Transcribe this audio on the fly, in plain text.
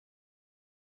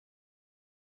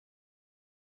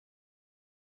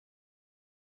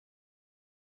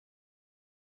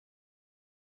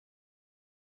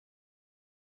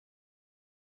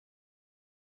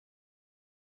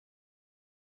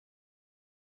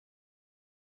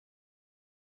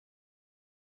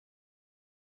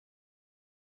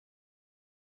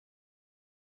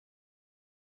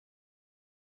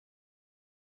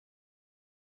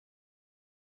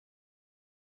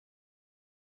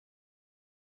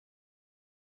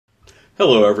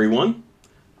Hello everyone,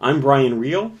 I'm Brian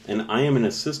Earle, and I am an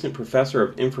Assistant Professor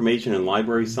of Information and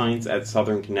Library Science at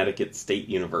Southern Connecticut State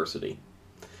University.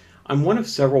 I'm one of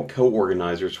several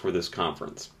co-organizers for this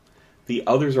conference. The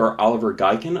others are Oliver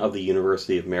Guykin of the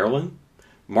University of Maryland,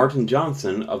 Martin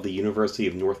Johnson of the University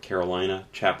of North Carolina,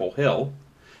 Chapel Hill,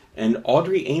 and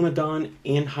Audrey Amidon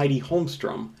and Heidi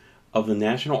Holmstrom of the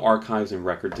National Archives and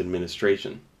Records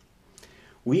Administration.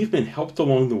 We've been helped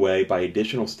along the way by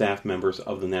additional staff members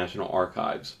of the National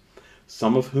Archives,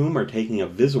 some of whom are taking a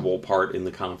visible part in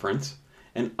the conference,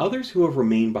 and others who have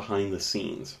remained behind the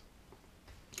scenes.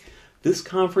 This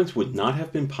conference would not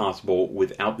have been possible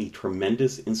without the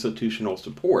tremendous institutional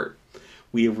support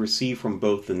we have received from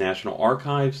both the National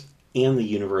Archives and the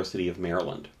University of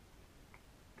Maryland.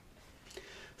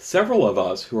 Several of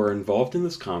us who are involved in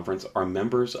this conference are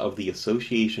members of the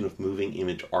Association of Moving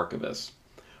Image Archivists,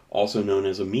 also known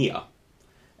as AMIA,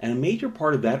 and a major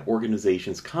part of that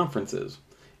organization's conferences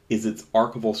is its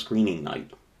archival screening night.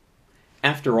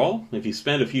 After all, if you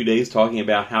spend a few days talking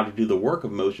about how to do the work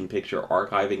of motion picture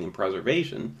archiving and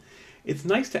preservation, it's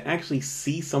nice to actually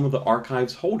see some of the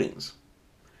archive's holdings.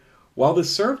 While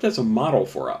this served as a model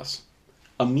for us,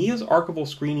 AMIA's archival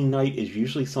screening night is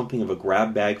usually something of a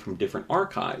grab bag from different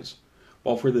archives,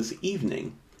 while for this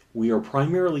evening, we are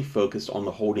primarily focused on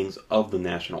the holdings of the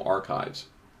National Archives.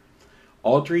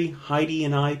 Audrey, Heidi,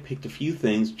 and I picked a few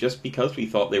things just because we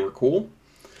thought they were cool,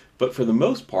 but for the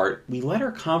most part, we let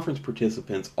our conference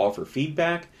participants offer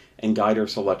feedback and guide our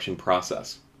selection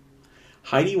process.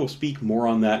 Heidi will speak more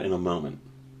on that in a moment.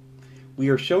 We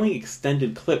are showing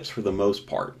extended clips for the most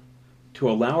part, to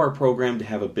allow our program to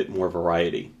have a bit more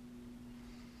variety.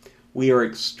 We are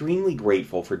extremely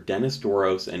grateful for Dennis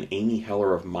Doros and Amy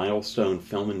Heller of Milestone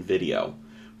Film and Video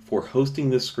for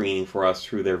hosting this screening for us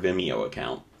through their Vimeo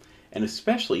account, and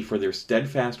especially for their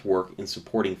steadfast work in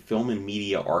supporting film and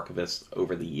media archivists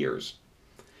over the years.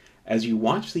 As you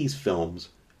watch these films,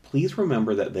 please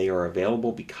remember that they are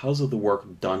available because of the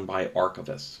work done by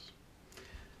archivists.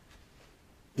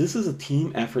 This is a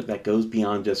team effort that goes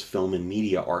beyond just film and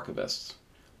media archivists.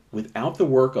 Without the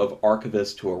work of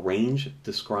archivists to arrange,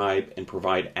 describe, and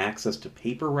provide access to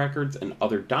paper records and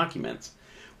other documents,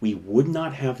 we would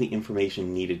not have the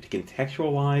information needed to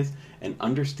contextualize and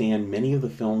understand many of the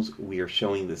films we are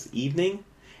showing this evening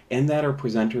and that our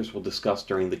presenters will discuss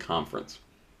during the conference.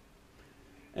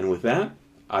 And with that,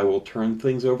 I will turn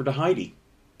things over to Heidi.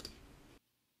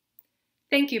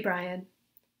 Thank you, Brian.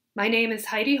 My name is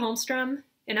Heidi Holmstrom,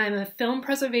 and I'm a film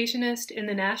preservationist in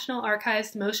the National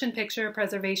Archives Motion Picture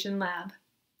Preservation Lab.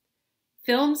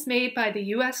 Films made by the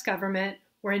U.S. government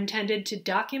were intended to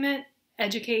document,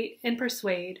 educate, and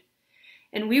persuade,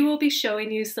 and we will be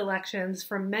showing you selections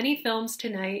from many films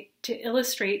tonight to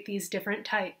illustrate these different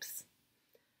types.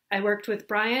 I worked with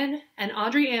Brian and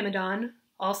Audrey Amidon,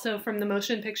 also from the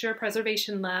Motion Picture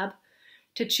Preservation Lab,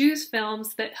 to choose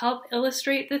films that help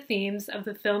illustrate the themes of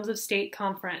the Films of State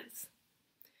Conference.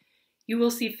 You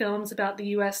will see films about the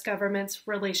U.S. government's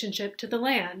relationship to the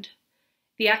land,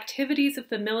 the activities of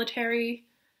the military,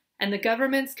 and the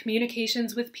government's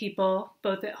communications with people,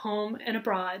 both at home and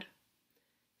abroad.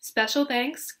 Special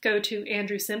thanks go to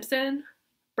Andrew Simpson,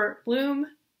 Bert Bloom,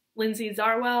 Lindsay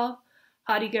Zarwell,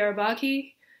 Hadi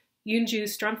Garabaki, Yoonju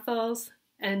Strumpfels,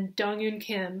 and Dongyun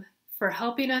Kim for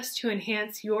helping us to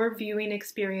enhance your viewing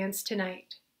experience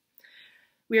tonight.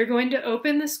 We are going to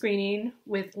open the screening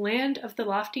with Land of the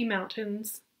Lofty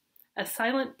Mountains, a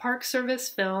silent Park Service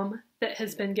film that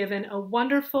has been given a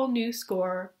wonderful new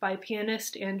score by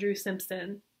pianist Andrew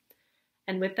Simpson.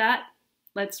 And with that,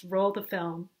 let's roll the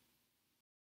film.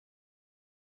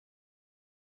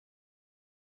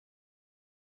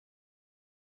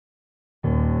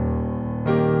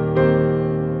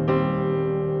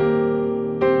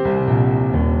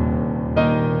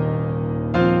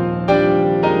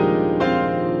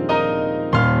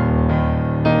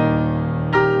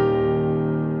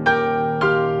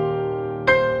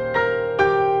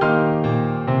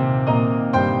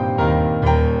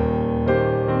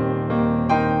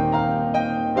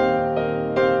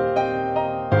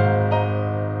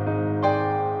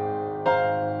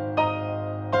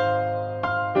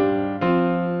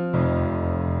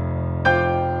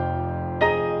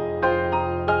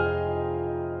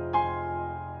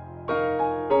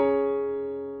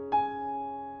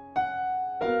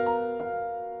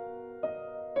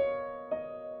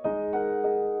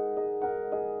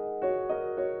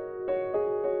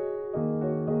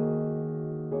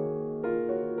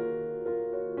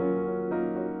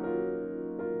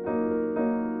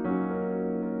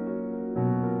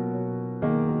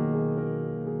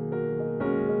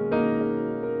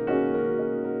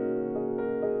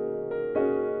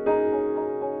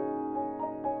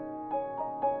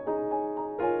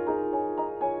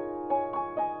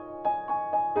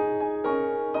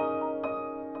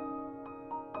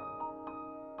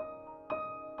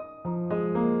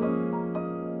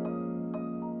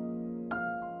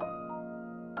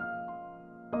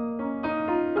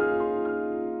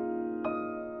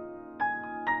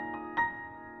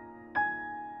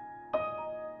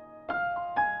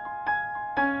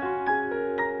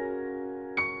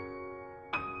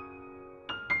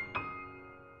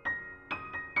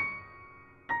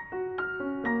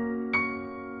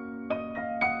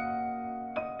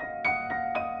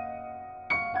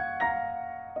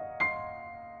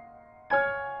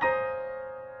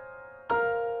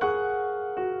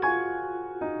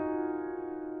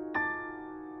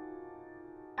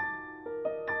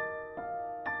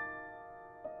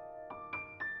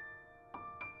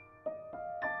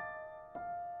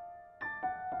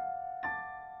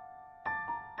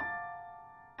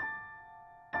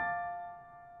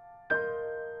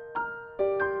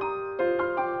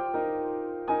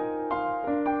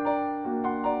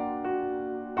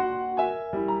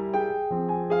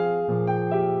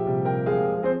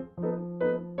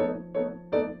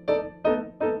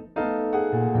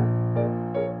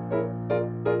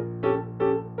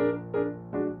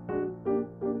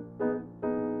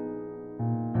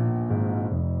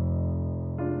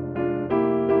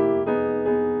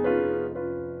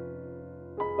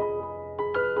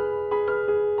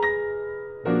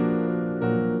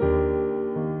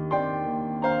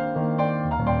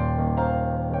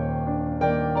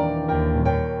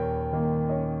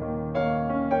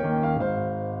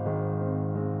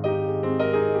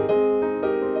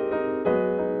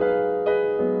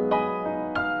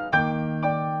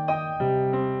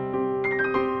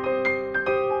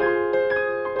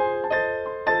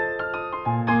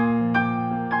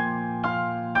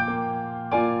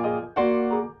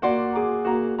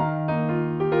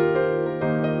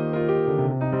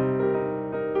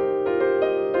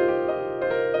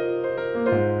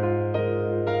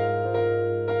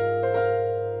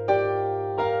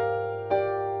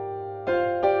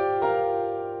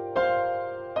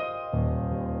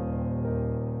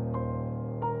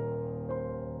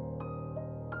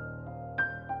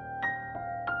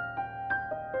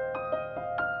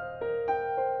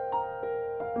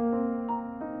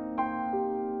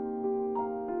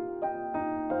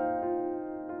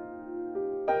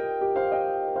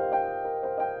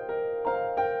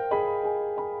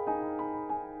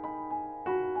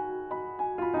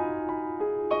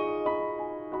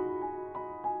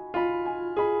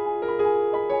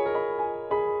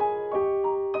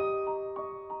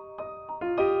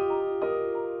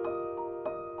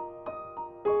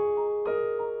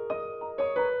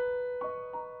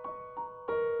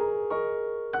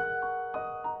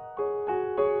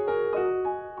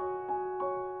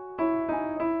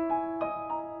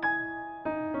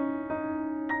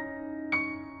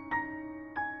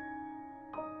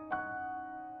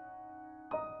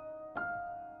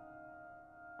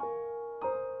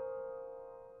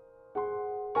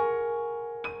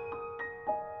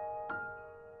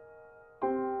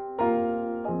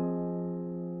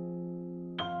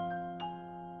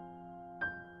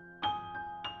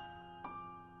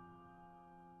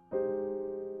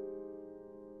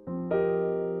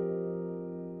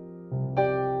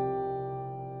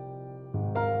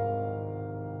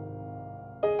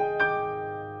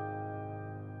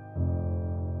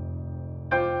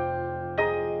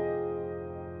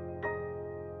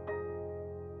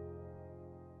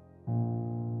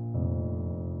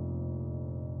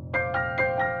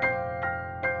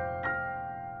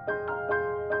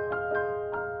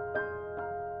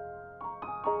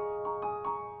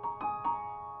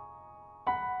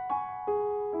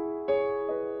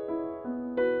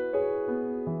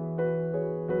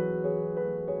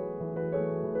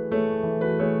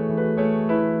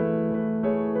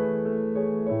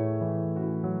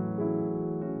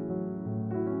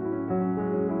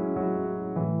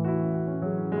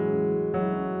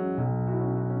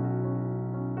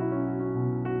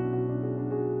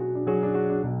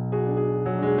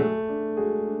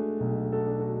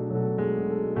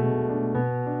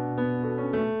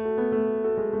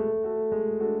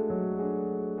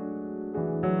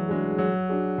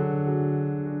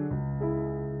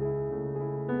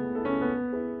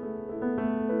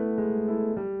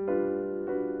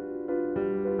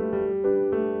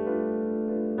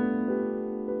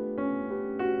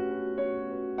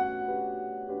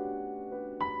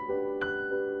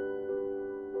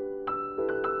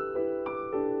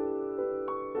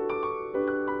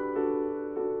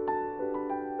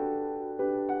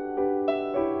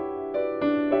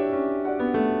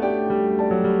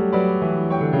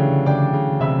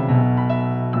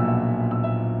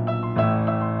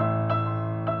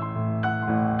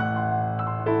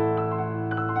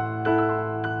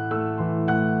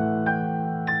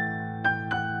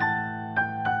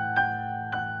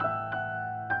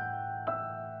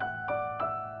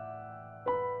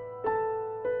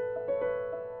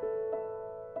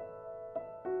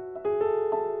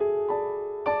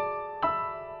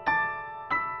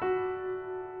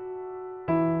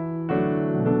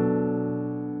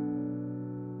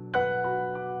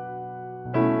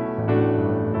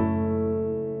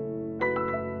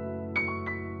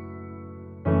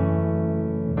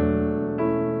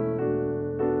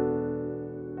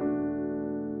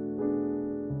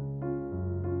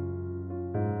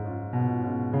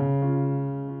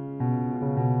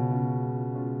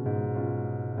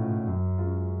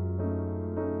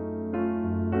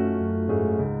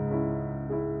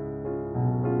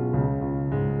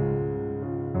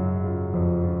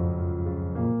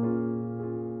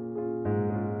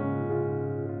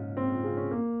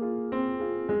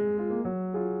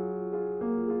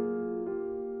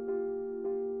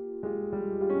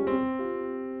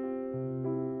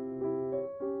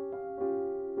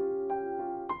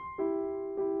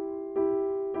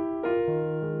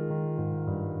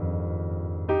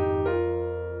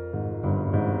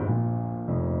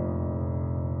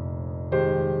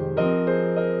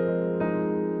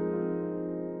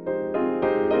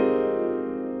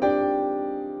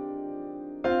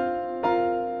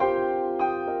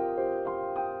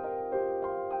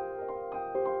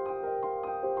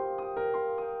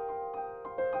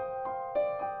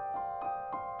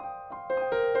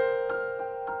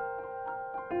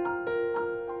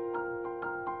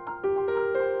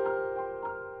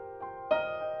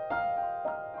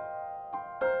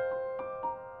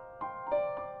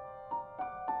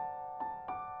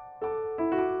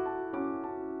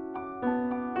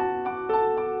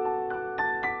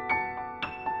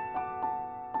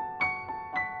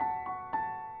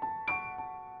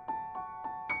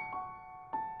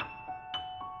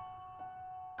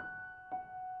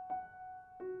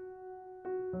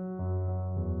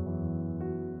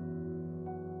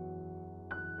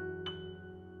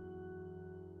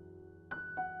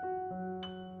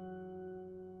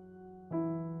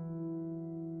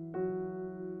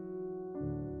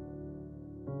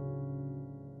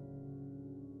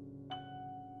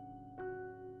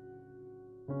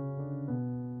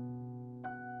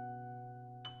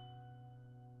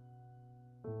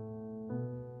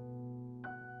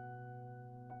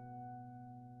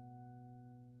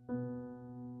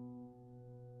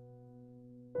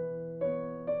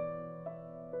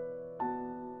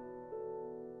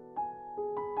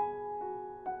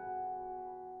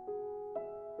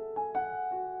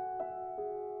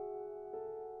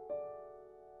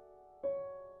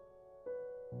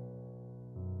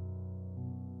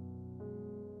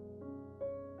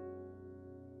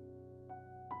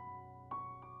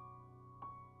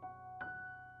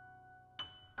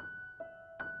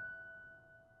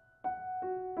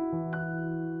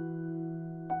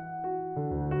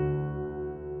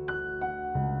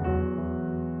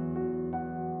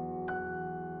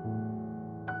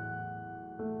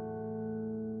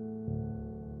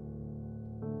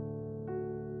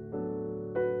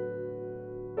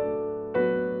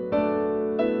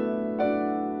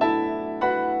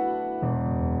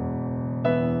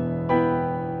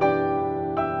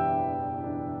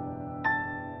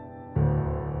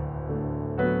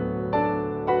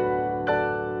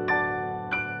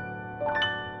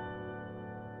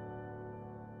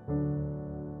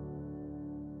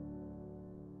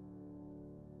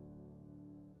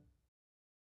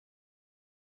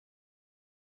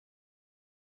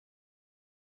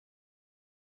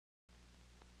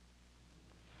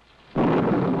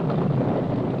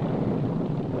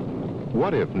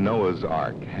 What if Noah's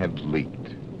Ark had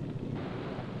leaked?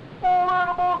 All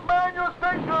animals, man your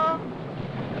station!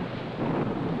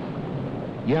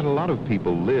 Yet a lot of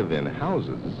people live in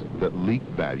houses that leak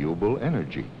valuable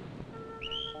energy.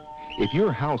 If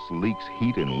your house leaks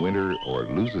heat in winter or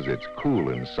loses its cool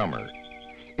in summer,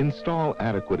 install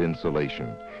adequate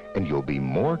insulation and you'll be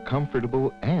more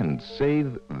comfortable and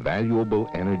save valuable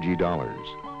energy dollars.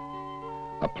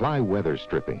 Apply weather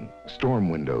stripping, storm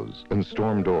windows, and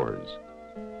storm doors.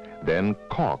 Then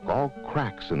caulk all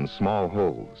cracks and small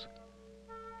holes.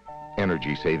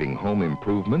 Energy-saving home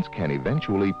improvements can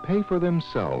eventually pay for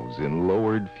themselves in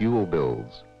lowered fuel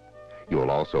bills. You'll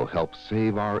also help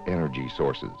save our energy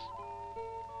sources.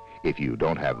 If you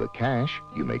don't have the cash,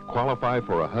 you may qualify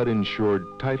for a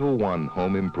HUD-insured Title I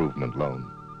home improvement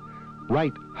loan.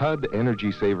 Write HUD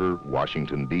Energy Saver,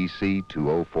 Washington, D.C.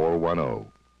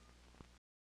 20410.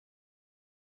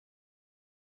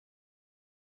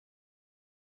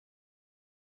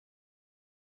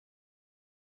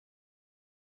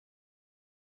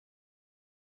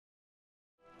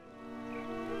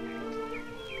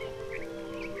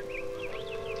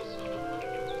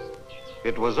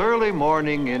 It was early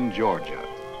morning in Georgia.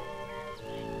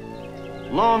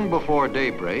 Long before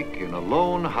daybreak, in a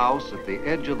lone house at the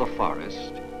edge of the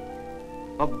forest,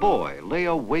 a boy lay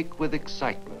awake with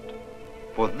excitement,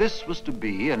 for this was to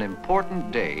be an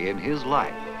important day in his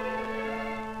life.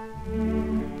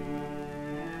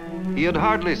 He had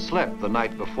hardly slept the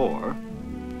night before,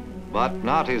 but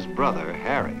not his brother,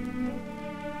 Harry.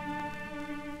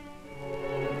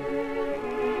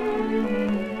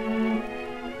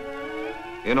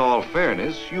 In all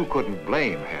fairness, you couldn't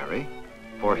blame Harry.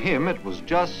 For him, it was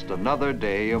just another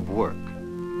day of work.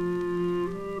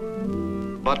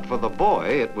 But for the boy,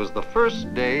 it was the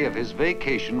first day of his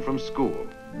vacation from school,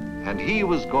 and he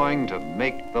was going to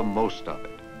make the most of it.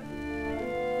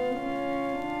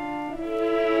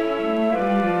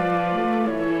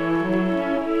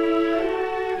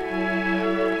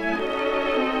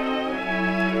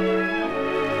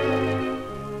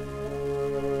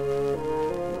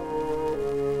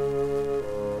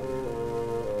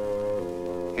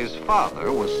 His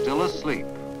father was still asleep,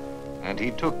 and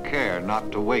he took care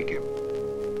not to wake him.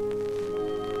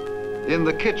 In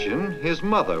the kitchen, his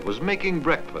mother was making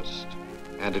breakfast,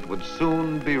 and it would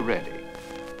soon be ready.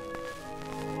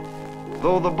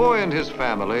 Though the boy and his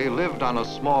family lived on a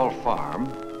small farm,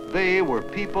 they were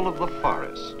people of the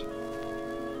forest.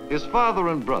 His father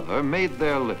and brother made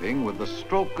their living with the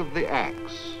stroke of the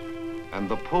axe and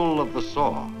the pull of the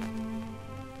saw.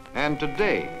 And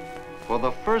today, for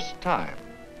the first time,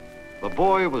 the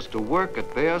boy was to work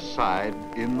at their side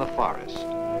in the forest.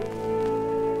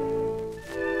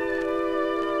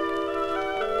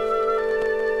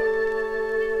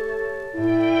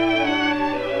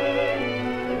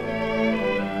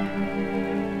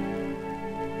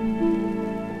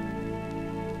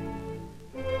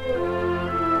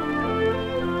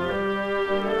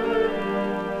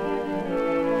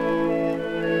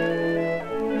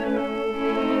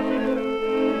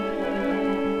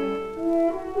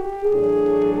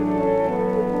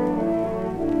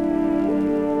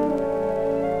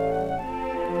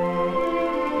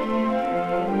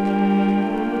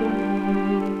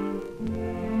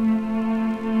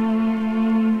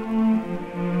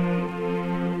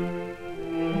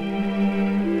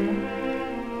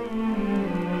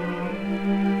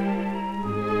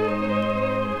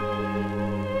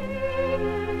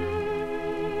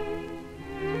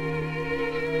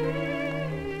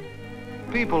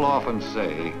 People often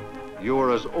say,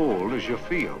 you're as old as you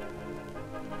feel.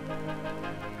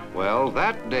 Well,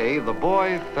 that day the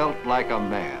boy felt like a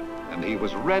man, and he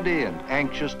was ready and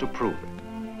anxious to prove it.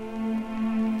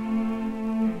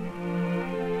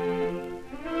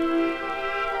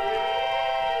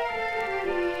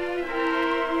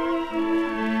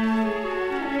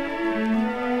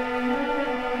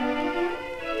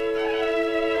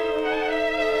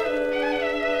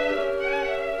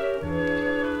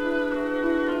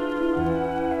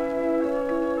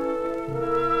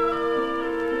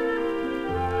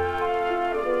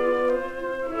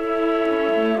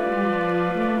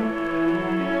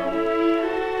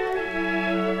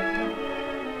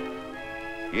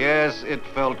 Yes, it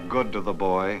felt good to the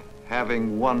boy,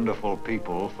 having wonderful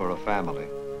people for a family.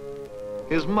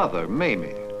 His mother,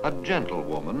 Mamie, a gentle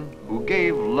woman who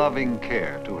gave loving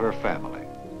care to her family.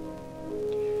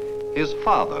 His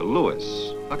father,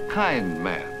 Louis, a kind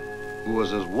man who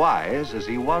was as wise as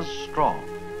he was strong.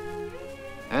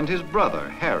 And his brother,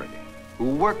 Harry,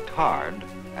 who worked hard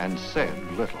and said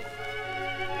little.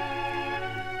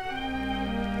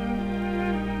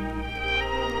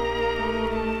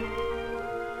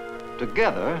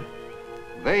 Together,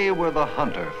 they were the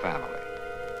Hunter family.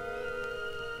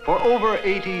 For over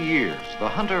 80 years, the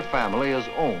Hunter family has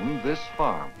owned this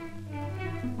farm.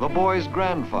 The boy's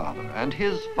grandfather and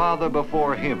his father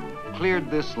before him cleared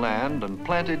this land and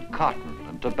planted cotton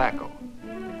and tobacco.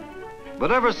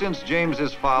 But ever since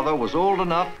James's father was old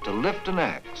enough to lift an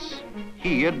axe,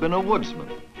 he had been a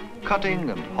woodsman, cutting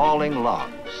and hauling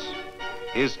logs.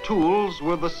 His tools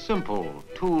were the simple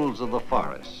tools of the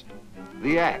forest,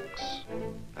 the axe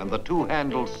and the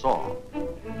two-handled saw.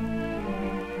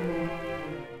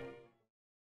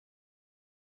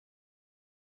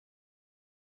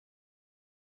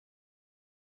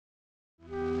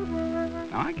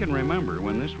 Now, I can remember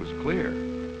when this was clear.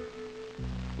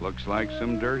 Looks like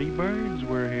some dirty birds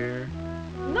were here.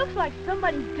 Looks like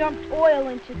somebody dumped oil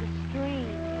into the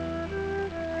stream.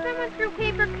 Someone threw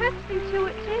paper cups into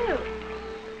it, too.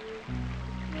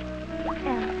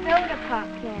 And soda pop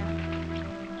cans.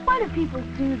 Why do people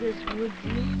do this,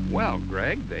 Woodsy? Well,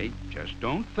 Greg, they just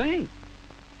don't think.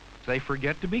 They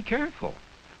forget to be careful.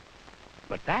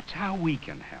 But that's how we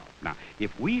can help. Now,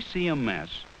 if we see a mess,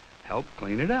 help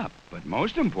clean it up. But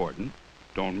most important,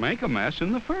 don't make a mess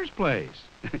in the first place.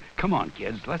 Come on,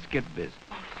 kids, let's get busy.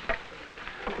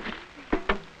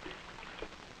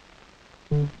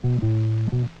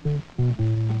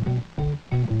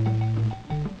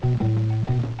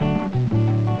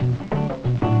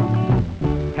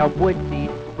 Help Woodsy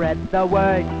spread the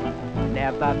word.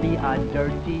 Never be a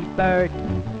dirty bird.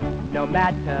 No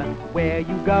matter where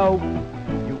you go,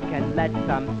 you can let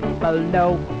some people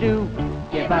know. Do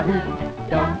give a hoot,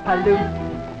 don't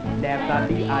pollute. Never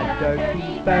be a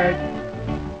dirty bird.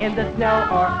 In the snow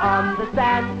or on the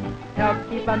sand, help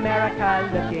keep America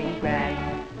looking grand.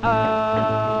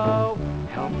 Oh,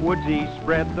 Help Woodsy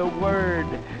spread the word.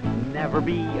 Never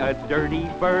be a dirty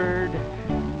bird.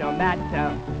 no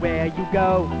matter where you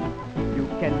go, you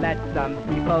can let some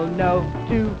people know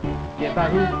to give a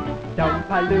hoot, don't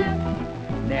pollute.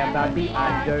 Never be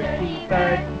a dirty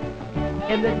bird.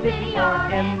 In the city or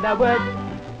in the woods,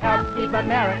 help keep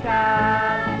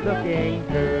America looking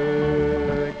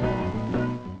good.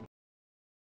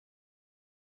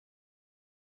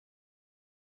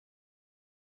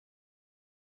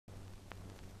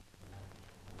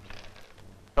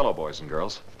 Hello, boys and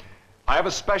girls. I have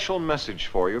a special message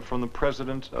for you from the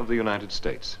President of the United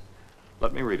States.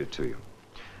 Let me read it to you.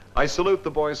 I salute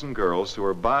the boys and girls who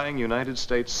are buying United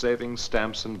States savings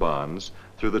stamps and bonds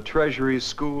through the Treasury's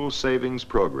School Savings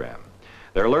Program.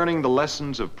 They're learning the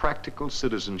lessons of practical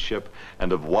citizenship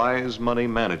and of wise money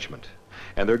management.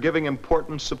 And they're giving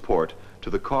important support to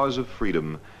the cause of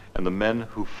freedom and the men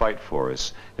who fight for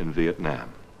us in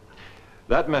Vietnam.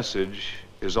 That message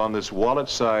is on this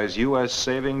wallet-size U.S.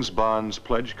 Savings Bonds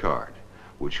pledge card,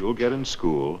 which you'll get in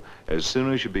school as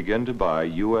soon as you begin to buy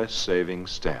U.S.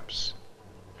 savings stamps.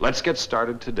 Let's get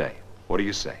started today. What do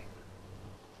you say?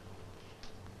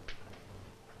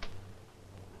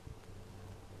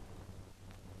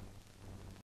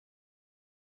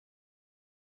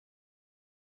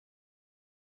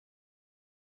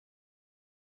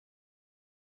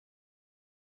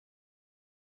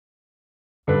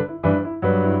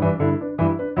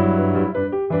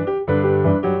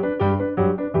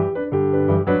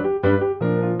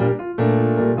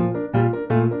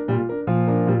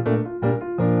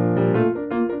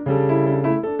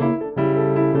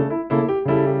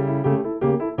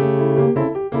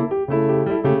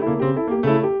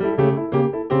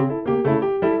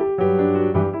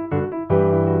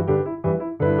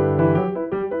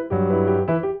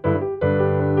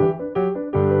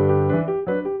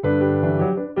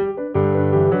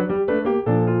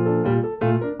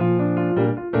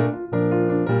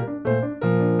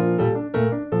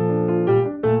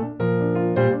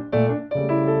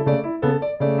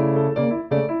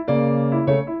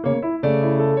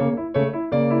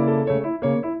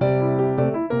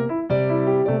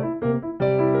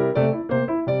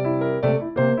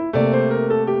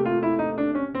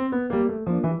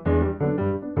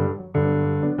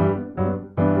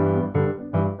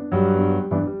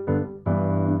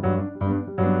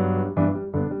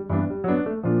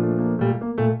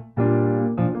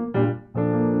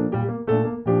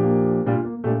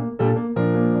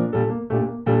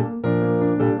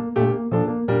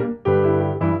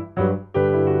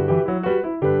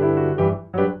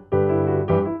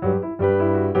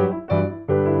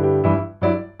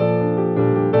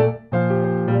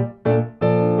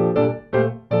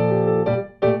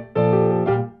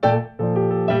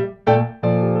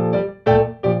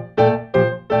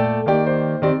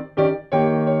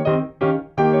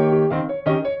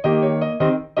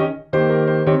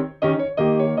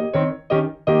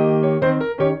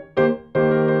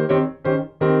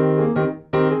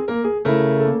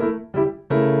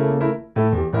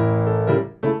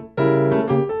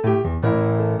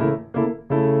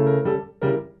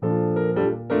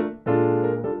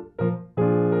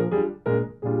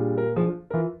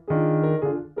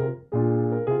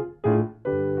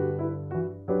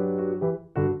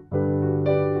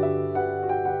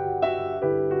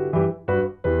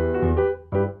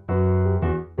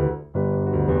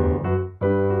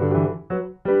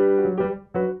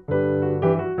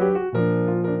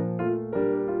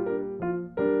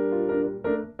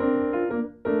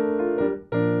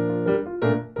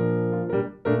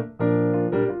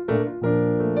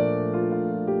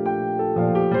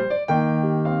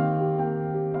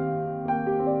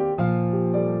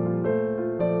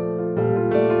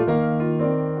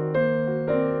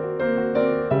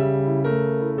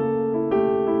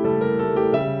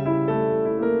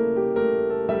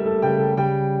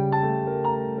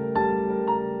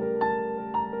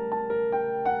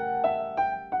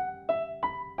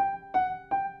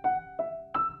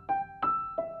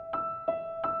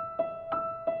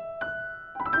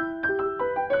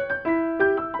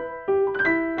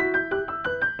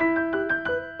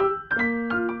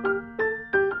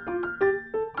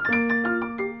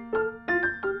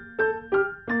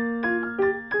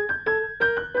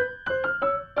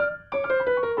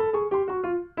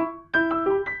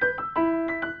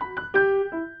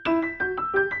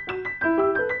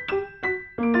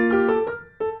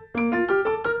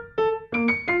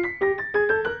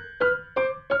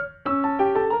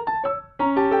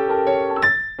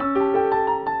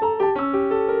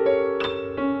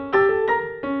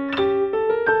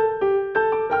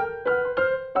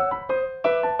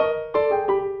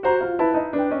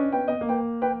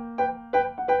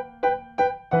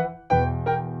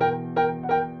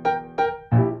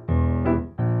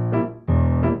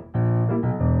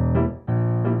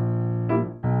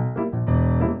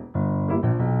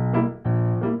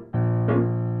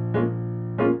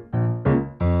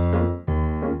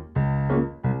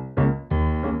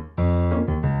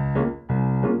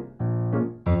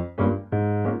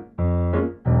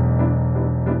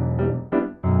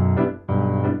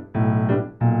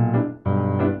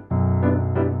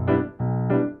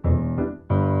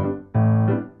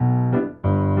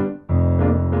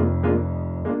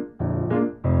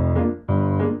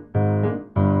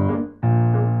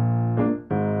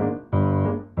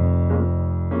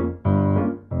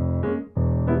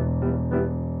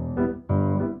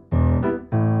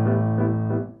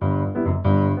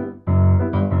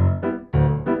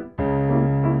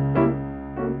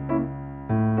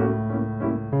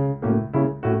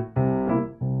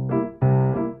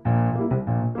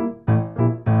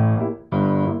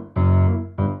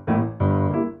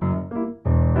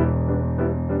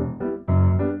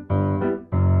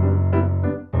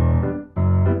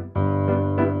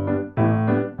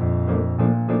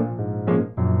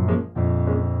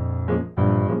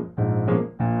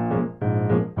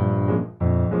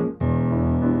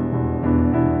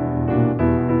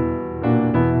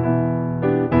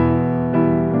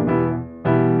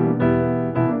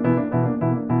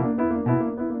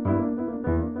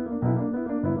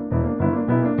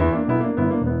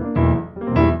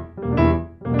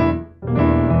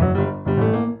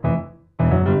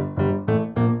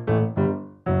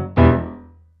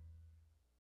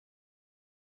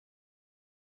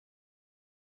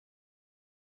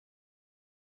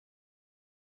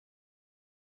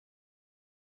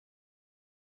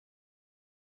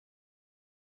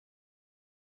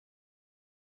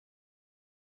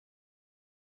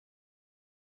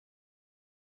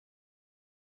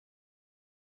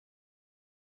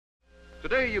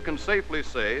 Today you can safely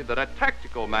say that a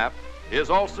tactical map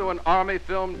is also an Army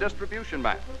film distribution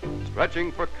map,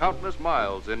 stretching for countless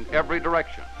miles in every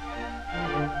direction.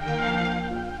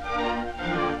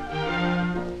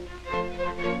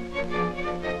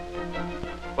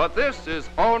 But this is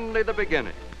only the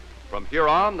beginning. From here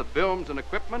on, the films and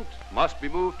equipment must be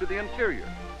moved to the interior,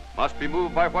 must be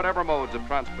moved by whatever modes of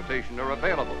transportation are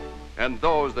available, and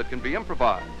those that can be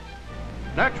improvised.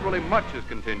 Naturally, much is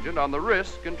contingent on the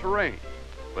risk and terrain,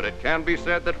 but it can be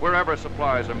said that wherever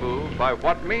supplies are moved, by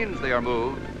what means they are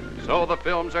moved, so the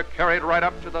films are carried right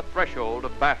up to the threshold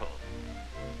of battle.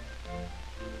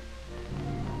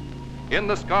 In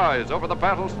the skies over the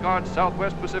battle-scarred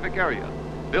Southwest Pacific area,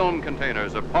 film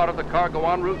containers are part of the cargo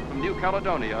en route from New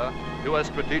Caledonia to a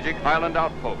strategic island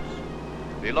outpost.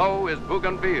 Below is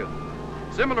Bougainville.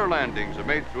 Similar landings are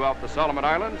made throughout the Solomon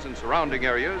Islands and surrounding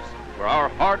areas where our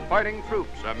hard-fighting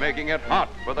troops are making it hot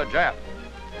for the Jap.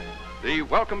 The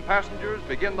welcome passengers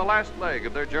begin the last leg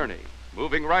of their journey,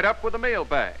 moving right up with the mail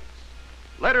bags.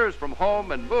 Letters from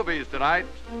home and movies tonight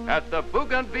at the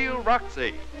Bougainville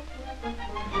Roxy.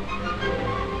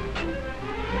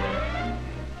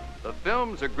 The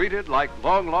films are greeted like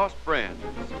long-lost friends.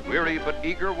 Weary but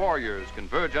eager warriors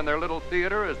converge on their little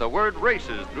theater as the word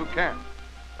races through camp.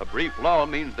 A brief lull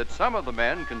means that some of the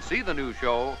men can see the new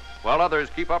show while others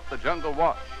keep up the jungle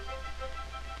watch.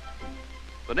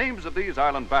 The names of these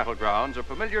island battlegrounds are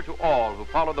familiar to all who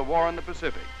follow the war in the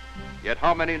Pacific. Yet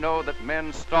how many know that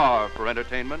men starved for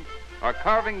entertainment are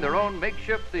carving their own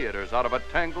makeshift theaters out of a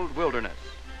tangled wilderness?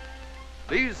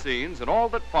 These scenes and all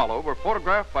that follow were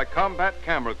photographed by combat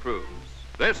camera crews.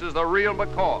 This is the real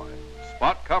McCoy,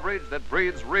 spot coverage that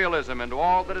breathes realism into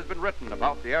all that has been written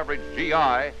about the average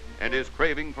GI and his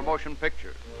craving for motion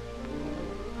pictures.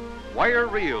 Wire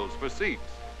reels for seats,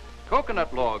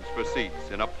 coconut logs for seats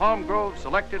in a palm grove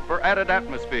selected for added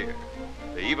atmosphere.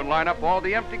 They even line up all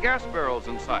the empty gas barrels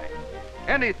in sight.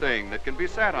 Anything that can be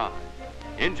sat on.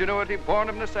 Ingenuity born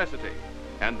of necessity,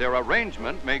 and their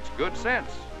arrangement makes good sense,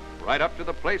 right up to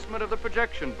the placement of the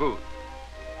projection booth.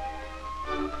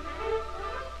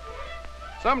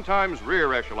 Sometimes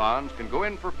rear echelons can go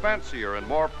in for fancier and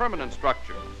more permanent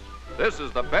structures. This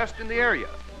is the best in the area.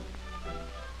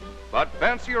 But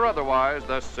fancy or otherwise,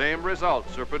 the same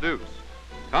results are produced.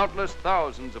 Countless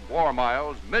thousands of war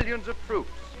miles, millions of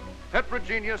troops,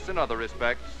 heterogeneous in other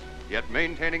respects, yet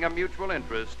maintaining a mutual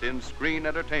interest in screen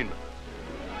entertainment.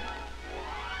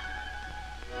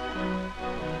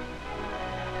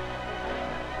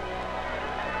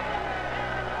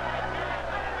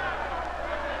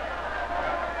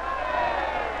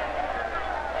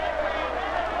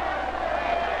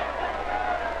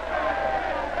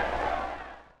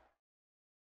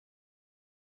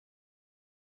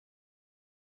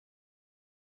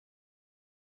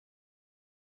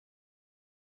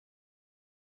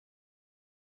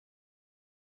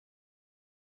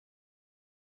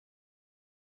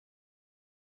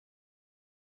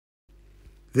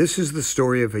 This is the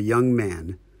story of a young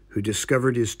man who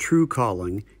discovered his true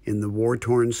calling in the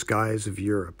war-torn skies of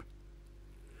Europe.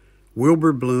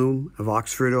 Wilbur Bloom of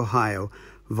Oxford, Ohio,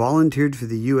 volunteered for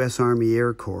the U.S. Army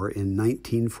Air Corps in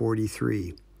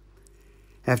 1943.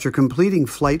 After completing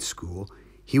flight school,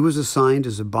 he was assigned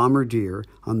as a bombardier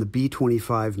on the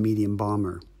B-25 medium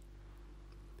bomber.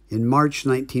 In March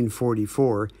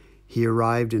 1944, he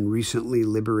arrived in recently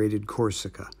liberated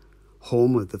Corsica,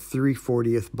 home of the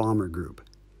 340th Bomber Group,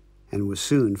 and was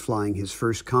soon flying his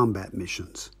first combat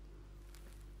missions.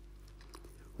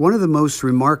 One of the most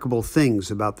remarkable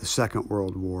things about the Second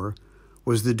World War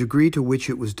was the degree to which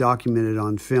it was documented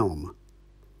on film.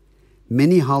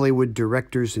 Many Hollywood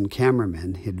directors and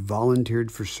cameramen had volunteered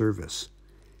for service.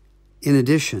 In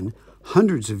addition,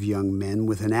 hundreds of young men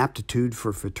with an aptitude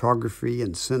for photography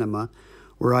and cinema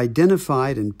were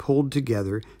identified and pulled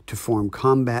together to form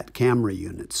combat camera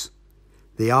units.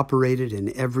 They operated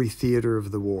in every theater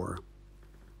of the war.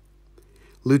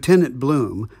 Lieutenant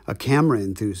Bloom, a camera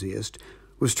enthusiast,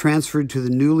 was transferred to the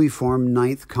newly formed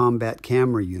 9th Combat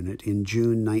Camera Unit in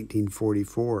June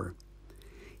 1944.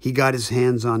 He got his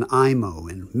hands on IMO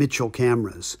and Mitchell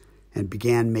cameras and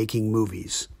began making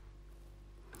movies.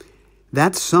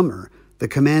 That summer, the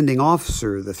commanding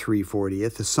officer of the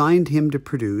 340th assigned him to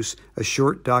produce a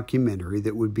short documentary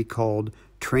that would be called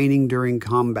Training During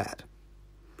Combat.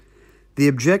 The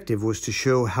objective was to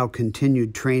show how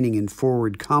continued training in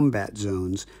forward combat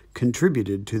zones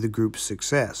contributed to the group's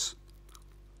success.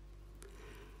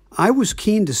 I was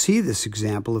keen to see this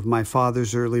example of my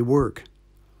father's early work.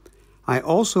 I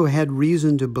also had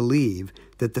reason to believe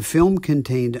that the film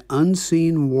contained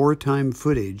unseen wartime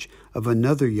footage of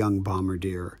another young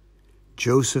bombardier,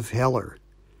 Joseph Heller,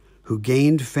 who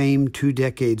gained fame 2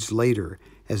 decades later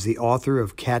as the author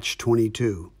of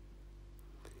Catch-22.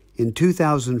 In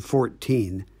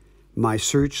 2014, my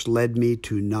search led me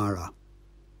to Nara.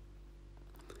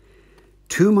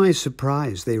 To my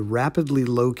surprise, they rapidly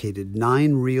located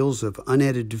 9 reels of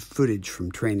unedited footage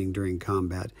from training during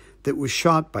combat that was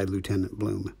shot by Lieutenant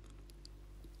Bloom.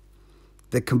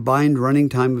 The combined running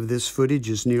time of this footage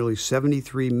is nearly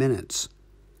 73 minutes.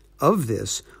 Of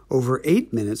this, over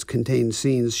 8 minutes contain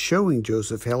scenes showing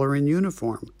Joseph Heller in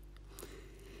uniform.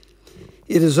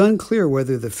 It is unclear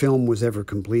whether the film was ever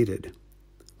completed.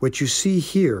 What you see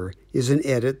here is an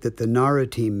edit that the Nara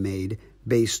team made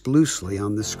based loosely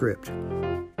on the script.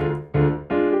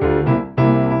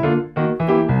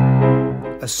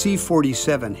 A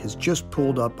C-47 has just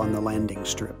pulled up on the landing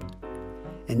strip.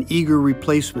 An eager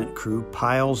replacement crew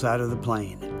piles out of the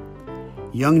plane.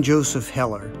 Young Joseph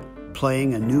Heller,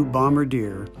 playing a new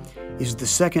bombardier, is the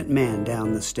second man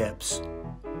down the steps.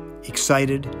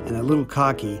 Excited and a little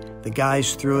cocky, the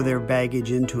guys throw their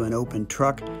baggage into an open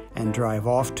truck and drive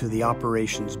off to the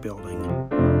operations building.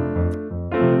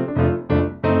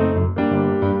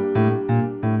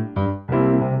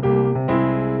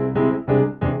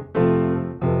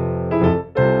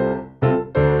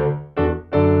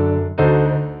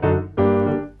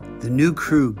 The new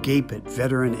crew gape at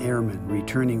veteran airmen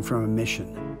returning from a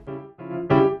mission.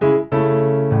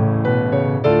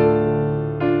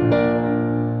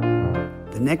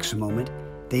 The next moment,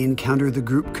 they encounter the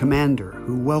group commander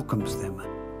who welcomes them.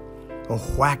 A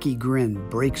wacky grin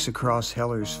breaks across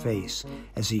Heller's face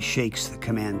as he shakes the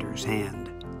commander's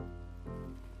hand.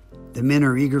 The men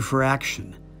are eager for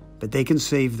action, but they can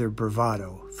save their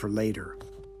bravado for later.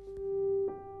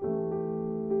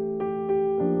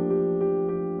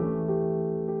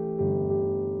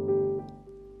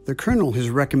 The colonel has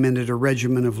recommended a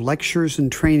regimen of lectures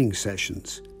and training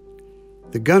sessions.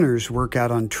 The gunners work out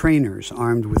on trainers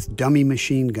armed with dummy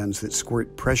machine guns that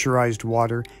squirt pressurized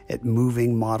water at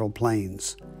moving model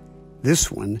planes.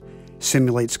 This one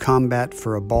simulates combat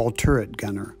for a ball turret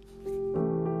gunner.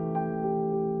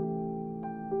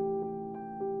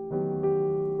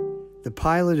 The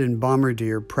pilot and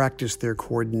bombardier practice their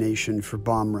coordination for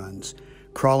bomb runs,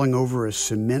 crawling over a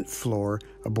cement floor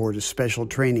aboard a special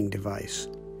training device.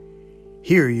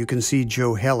 Here you can see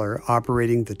Joe Heller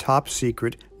operating the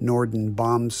top-secret Norden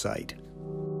bomb sight.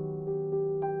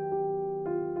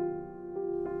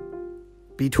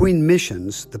 Between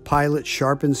missions, the pilot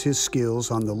sharpens his skills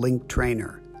on the Link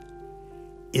trainer.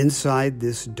 Inside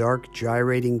this dark,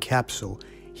 gyrating capsule,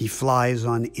 he flies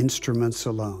on instruments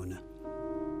alone.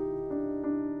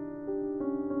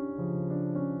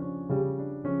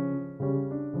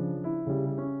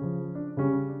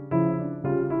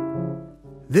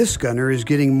 This gunner is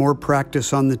getting more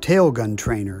practice on the tailgun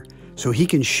trainer, so he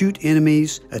can shoot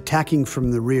enemies attacking from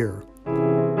the rear.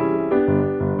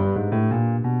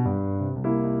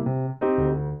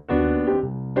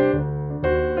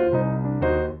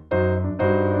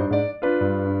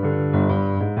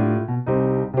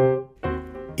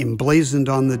 Emblazoned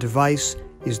on the device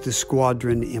is the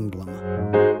squadron emblem.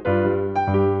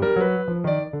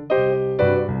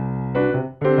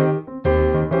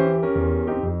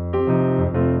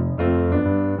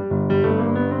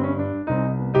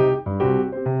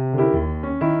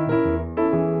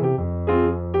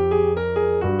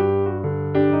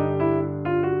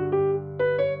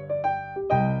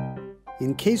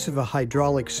 In case of a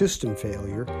hydraulic system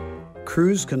failure,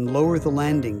 crews can lower the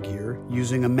landing gear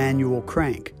using a manual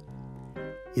crank.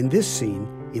 In this scene,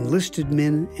 enlisted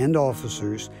men and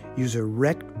officers use a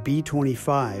wrecked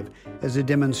B-25 as a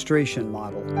demonstration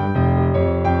model.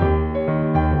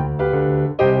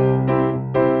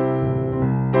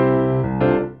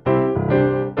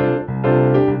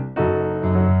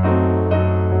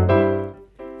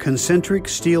 Concentric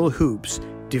steel hoops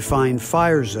define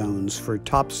fire zones for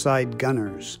topside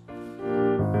gunners.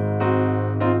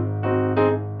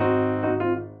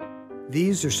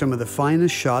 These are some of the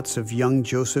finest shots of young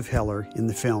Joseph Heller in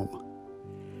the film.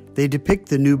 They depict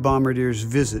the new bombardier's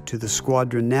visit to the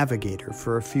squadron navigator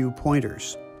for a few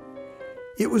pointers.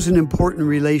 It was an important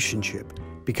relationship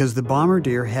because the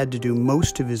bombardier had to do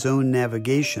most of his own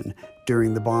navigation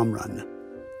during the bomb run.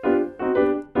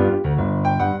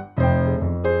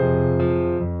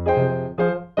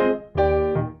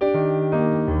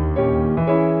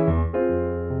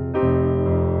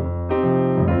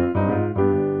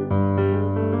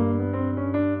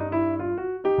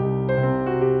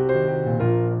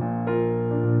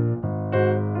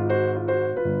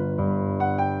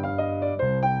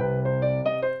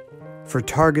 For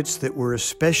targets that were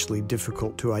especially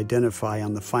difficult to identify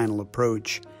on the final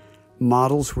approach,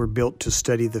 models were built to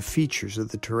study the features of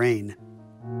the terrain.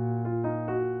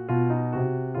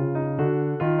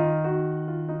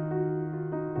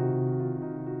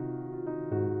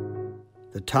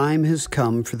 The time has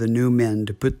come for the new men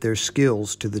to put their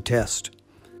skills to the test.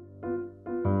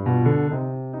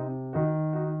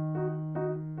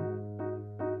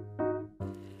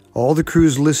 All the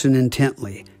crews listen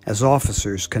intently as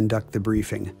officers conduct the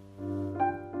briefing.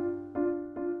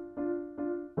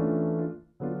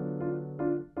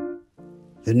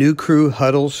 The new crew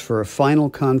huddles for a final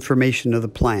confirmation of the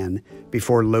plan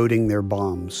before loading their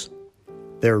bombs.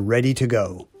 They're ready to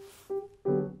go.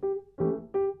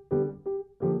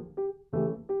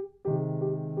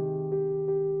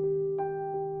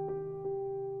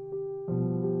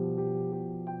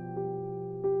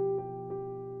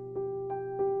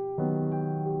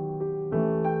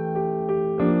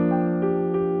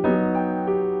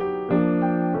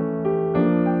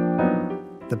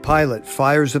 The pilot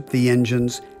fires up the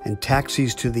engines and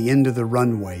taxis to the end of the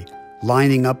runway,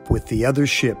 lining up with the other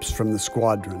ships from the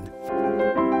squadron.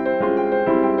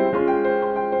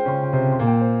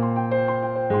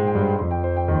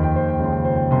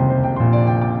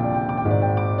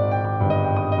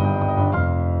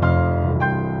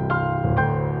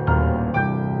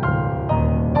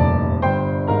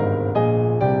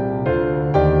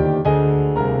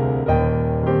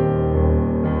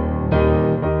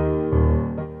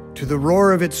 To the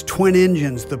roar of its twin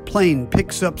engines, the plane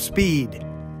picks up speed.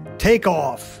 Take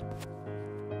off!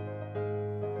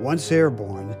 Once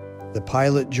airborne, the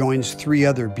pilot joins 3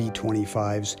 other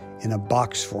B-25s in a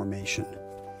box formation.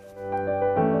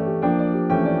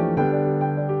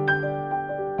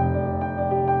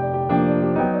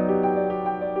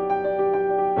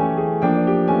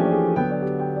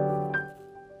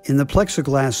 In the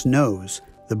plexiglass nose,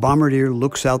 the bombardier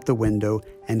looks out the window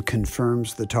and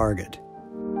confirms the target.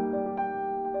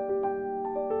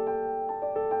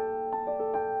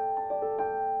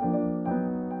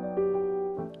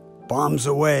 Bombs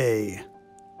away!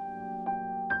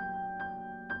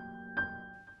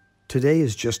 Today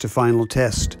is just a final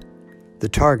test. The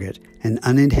target, an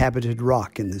uninhabited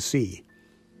rock in the sea.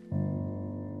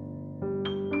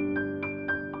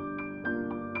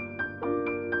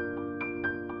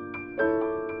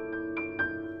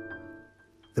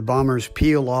 The bombers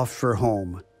peel off for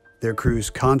home, their crews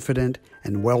confident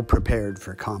and well prepared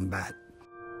for combat.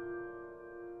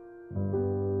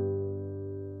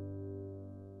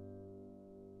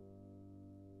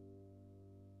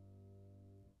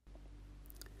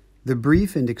 The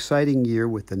brief and exciting year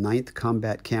with the 9th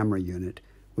Combat Camera Unit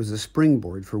was a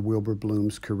springboard for Wilbur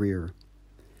Bloom's career.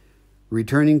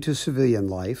 Returning to civilian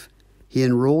life, he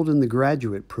enrolled in the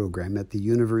graduate program at the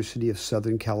University of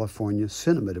Southern California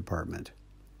Cinema Department.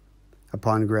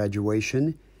 Upon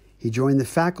graduation, he joined the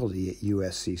faculty at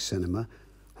USC Cinema,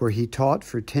 where he taught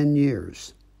for 10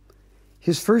 years.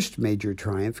 His first major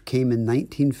triumph came in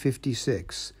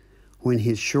 1956, when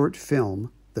his short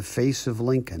film, The Face of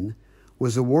Lincoln,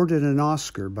 was awarded an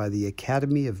Oscar by the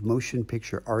Academy of Motion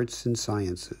Picture Arts and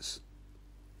Sciences.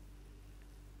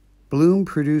 Bloom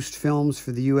produced films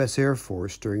for the U.S. Air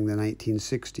Force during the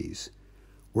 1960s,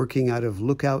 working out of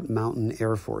Lookout Mountain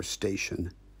Air Force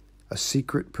Station, a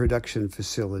secret production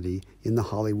facility in the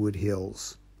Hollywood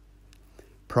Hills.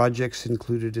 Projects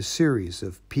included a series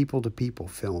of people-to-people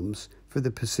films for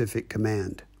the Pacific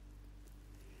Command.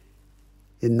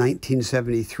 In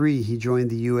 1973, he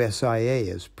joined the USIA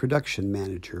as production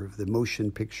manager of the Motion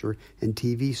Picture and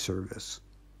TV Service.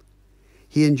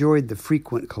 He enjoyed the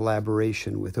frequent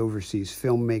collaboration with overseas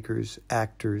filmmakers,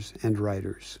 actors, and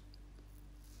writers.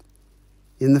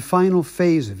 In the final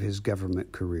phase of his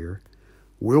government career,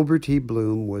 Wilbur T.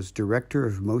 Bloom was Director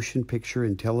of Motion Picture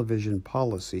and Television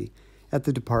Policy at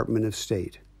the Department of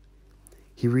State.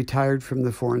 He retired from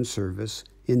the Foreign Service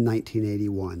in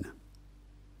 1981.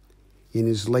 In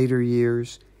his later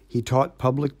years, he taught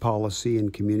public policy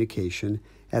and communication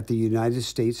at the United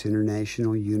States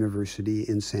International University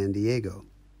in San Diego.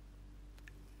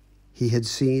 He had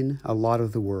seen a lot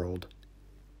of the world,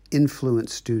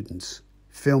 influenced students,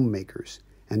 filmmakers,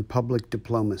 and public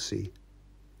diplomacy,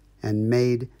 and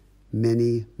made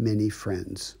many, many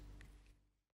friends.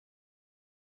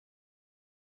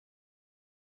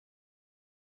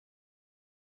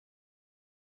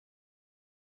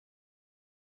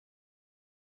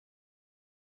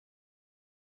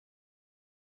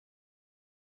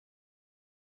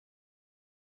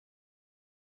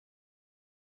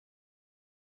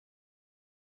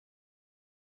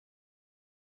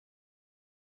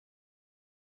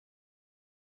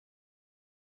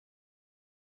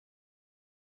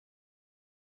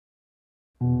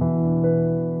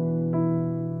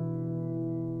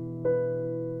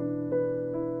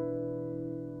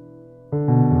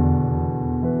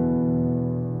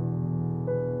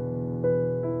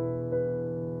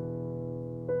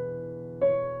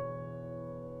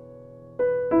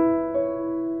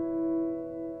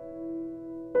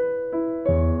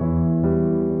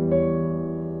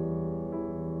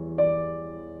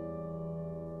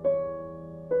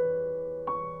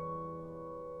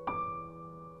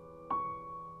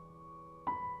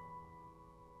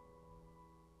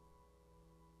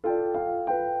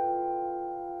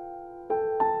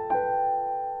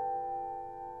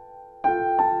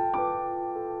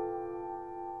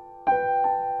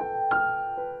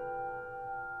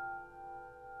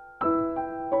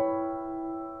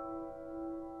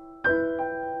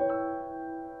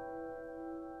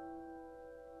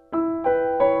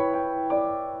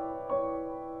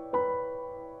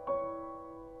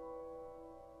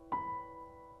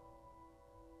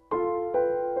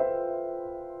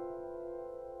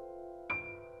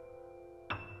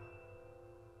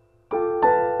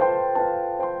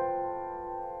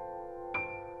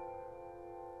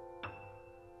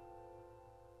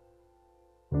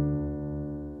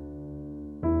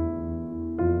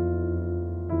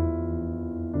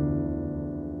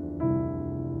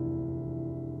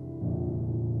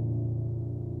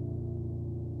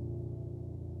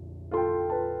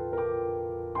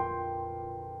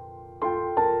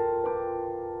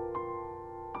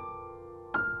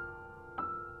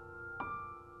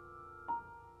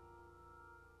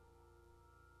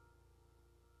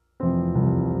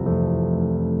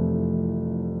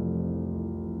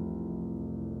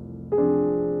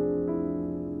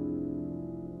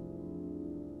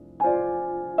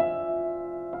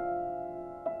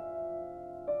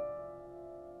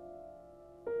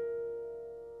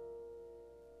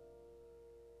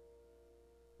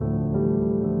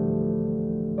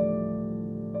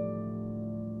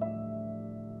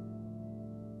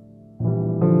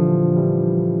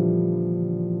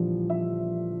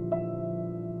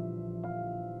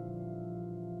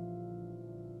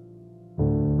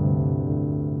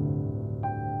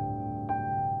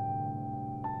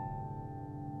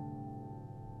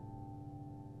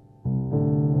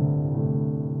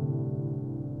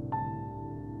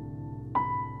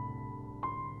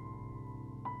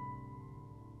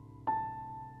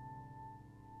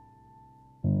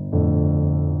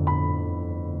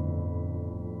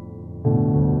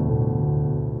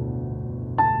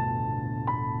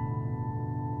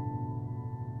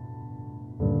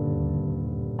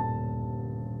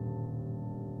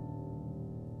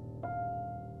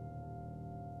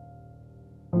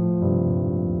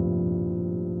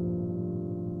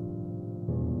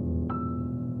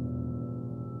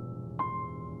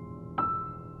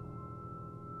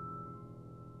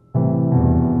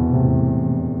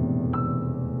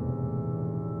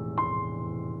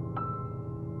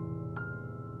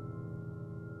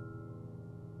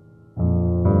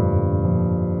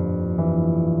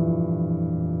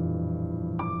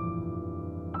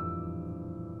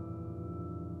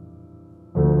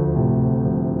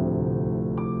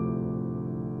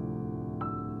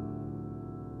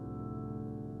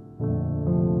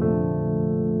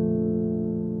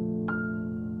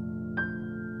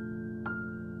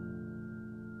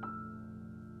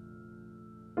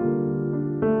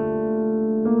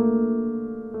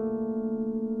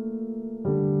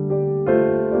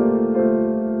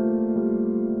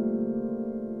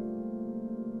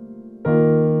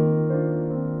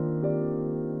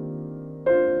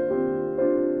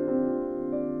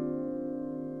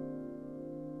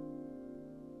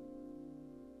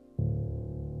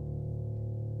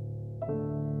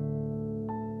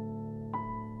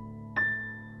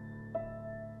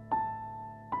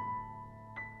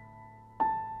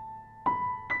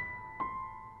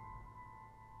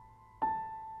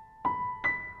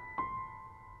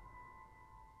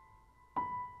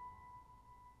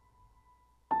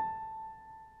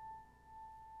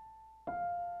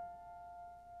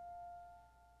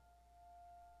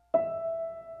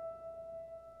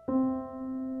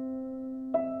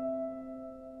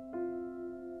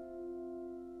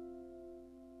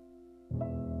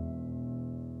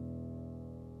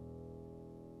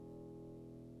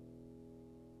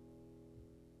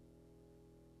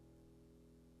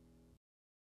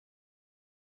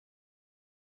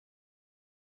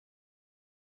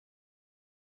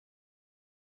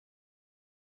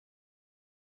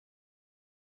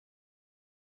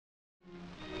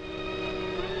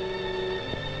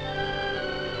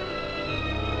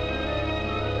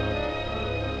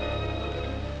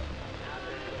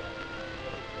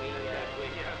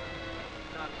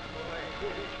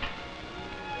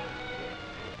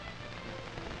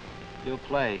 You'll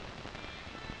play.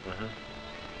 Uh-huh.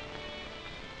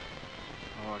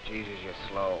 Oh, Jesus, you're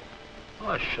slow.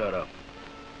 Oh, shut up.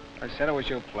 I said it was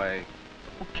your play.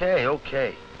 Okay,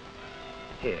 okay.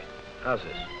 Here, how's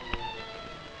this?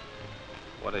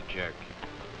 What a jerk.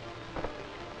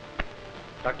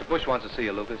 Dr. Bush wants to see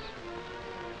you, Lucas.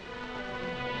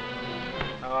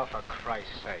 Oh, for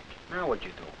Christ's sake. Now what'd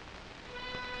you do?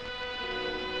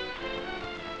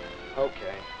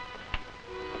 Okay.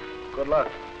 Good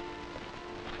luck.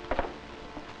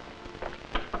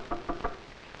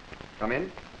 Come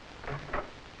in.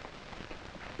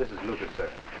 This is Lucas, sir.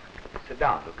 Sit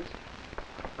down, Lucas.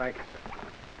 Thank you, sir.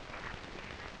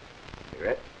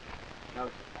 Cigarette? No,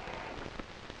 sir.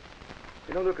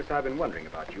 You know, Lucas, I've been wondering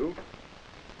about you.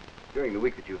 During the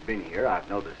week that you've been here, I've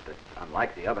noticed that,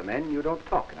 unlike the other men, you don't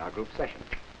talk in our group sessions.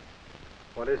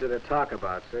 What is it to talk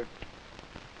about, sir?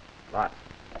 Lots.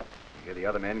 You hear the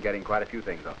other men getting quite a few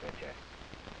things off their chests.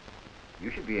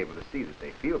 You should be able to see that they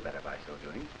feel better by so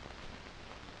doing.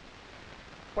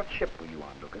 What ship were you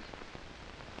on, Lucas?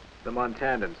 The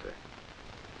Montandan, sir.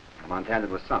 The Montandan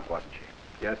was sunk, wasn't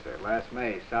she? Yes, sir. Last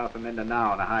May, south of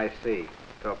Mindanao on a high sea.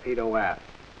 Torpedo aft.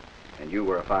 And you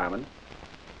were a fireman?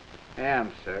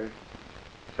 Am, sir.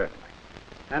 Certainly.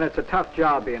 And it's a tough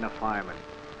job being a fireman.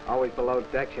 Always below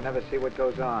decks, you never see what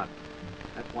goes on.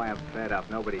 That's why I'm fed up.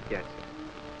 Nobody gets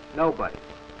it. Nobody.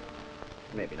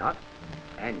 Maybe not.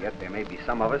 And yet there may be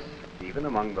some of us, even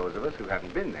among those of us who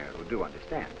haven't been there, who do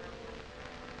understand.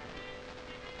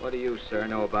 What do you, sir,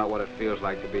 know about what it feels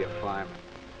like to be a fireman?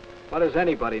 What does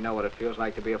anybody know what it feels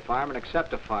like to be a fireman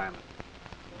except a fireman?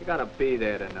 You gotta be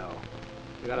there to know.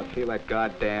 You gotta feel that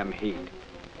goddamn heat.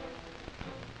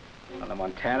 On the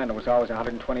Montana, it was always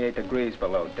 128 degrees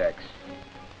below decks.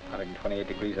 128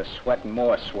 degrees of sweat and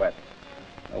more sweat.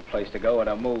 No place to go or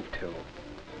to move to.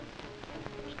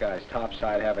 Those guys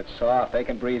topside have it soft. They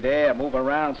can breathe air, move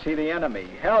around, see the enemy.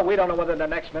 Hell, we don't know whether the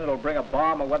next minute will bring a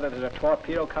bomb or whether there's a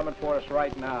torpedo coming for us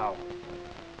right now.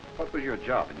 What was your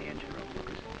job in the engine room,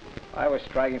 Lucas? I was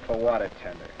striking for water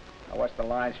tender. I watched the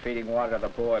lines feeding water to the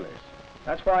boilers.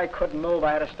 That's why I couldn't move.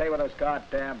 I had to stay with those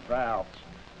goddamn valves.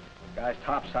 Guys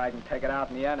topside can take it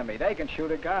out in the enemy. They can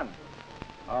shoot a gun.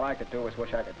 All I could do was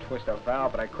wish I could twist a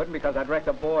valve, but I couldn't because I'd wreck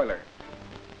the boiler.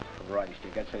 Christ, you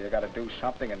get so you gotta do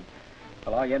something, and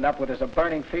well, all you end up with is a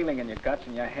burning feeling in your guts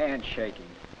and your hands shaking.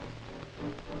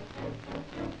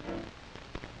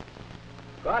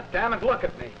 God damn it, look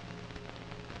at me.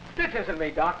 This isn't me,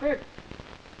 Doctor.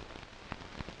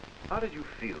 How did you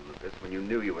feel, Lucas, when you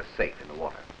knew you were safe in the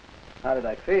water? How did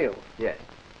I feel? Yes.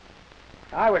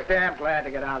 I was damn glad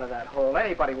to get out of that hole.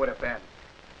 Anybody would have been.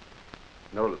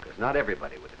 No, Lucas, not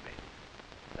everybody would have been.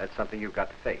 That's something you've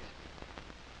got to face.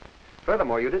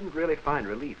 Furthermore, you didn't really find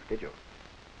relief, did you?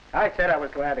 I said I was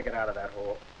glad to get out of that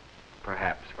hole.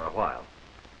 Perhaps for a while.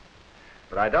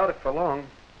 But I doubt it for long.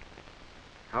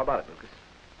 How about it, Lucas?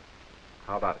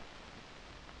 How about it?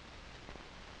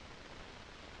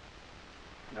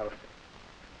 No, sir.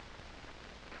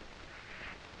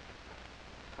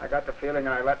 I got the feeling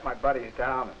I let my buddies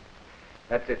down. And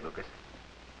that's it, Lucas.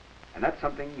 And that's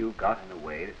something you got in a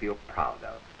way to feel proud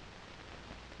of.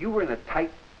 You were in a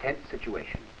tight, tense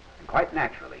situation. And quite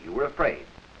naturally, you were afraid.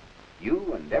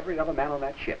 You and every other man on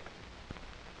that ship.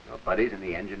 Your buddies in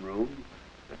the engine room,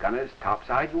 the gunners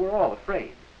topside, you were all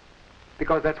afraid.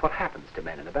 Because that's what happens to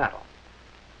men in a battle.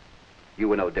 You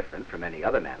were no different from any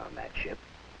other man on that ship.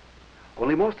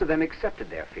 Only most of them accepted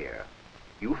their fear.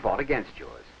 You fought against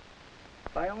yours.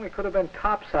 If I only could have been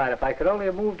topside, if I could only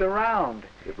have moved around.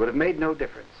 It would have made no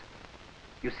difference.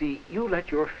 You see, you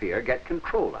let your fear get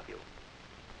control of you.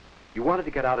 You wanted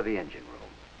to get out of the engine room.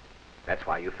 That's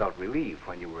why you felt relieved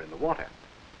when you were in the water.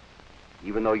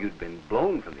 Even though you'd been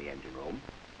blown from the engine room,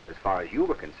 as far as you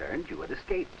were concerned, you had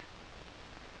escaped.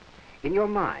 In your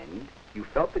mind, you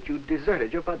felt that you'd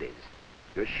deserted your buddies,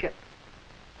 your ship.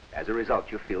 As a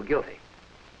result, you feel guilty.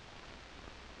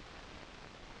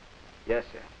 Yes,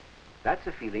 sir. That's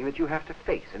a feeling that you have to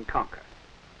face and conquer.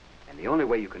 And the only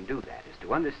way you can do that is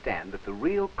to understand that the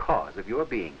real cause of your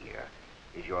being here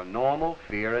is your normal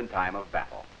fear in time of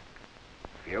battle.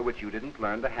 Fear which you didn't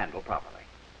learn to handle properly.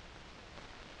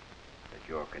 That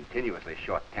you're continuously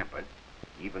short-tempered,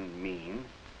 even mean,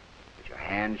 that your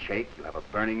hands shake, you have a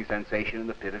burning sensation in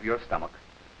the pit of your stomach,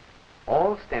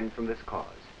 all stem from this cause.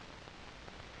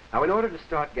 Now, in order to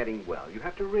start getting well, you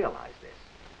have to realize this.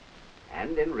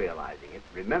 And in realizing it,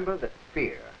 remember that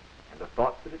fear and the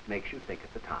thoughts that it makes you think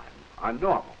at the time are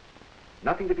normal,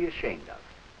 nothing to be ashamed of,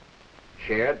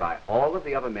 shared by all of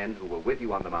the other men who were with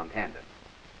you on the Mount Handon,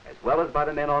 as well as by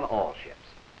the men on all ships.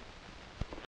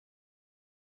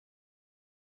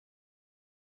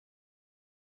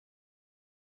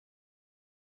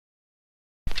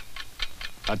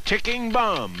 A ticking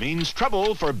bomb means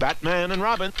trouble for Batman and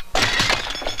Robin.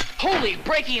 Holy,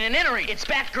 breaking and entering! It's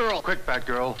Batgirl! Quick,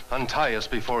 Batgirl. Untie us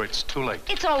before it's too late.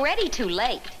 It's already too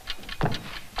late.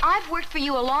 I've worked for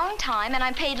you a long time, and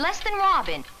I'm paid less than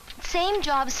Robin. Same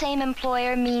job, same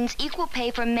employer means equal pay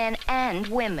for men and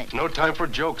women. No time for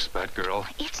jokes, Batgirl.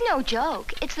 It's no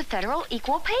joke. It's the federal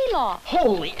equal pay law.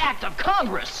 Holy act of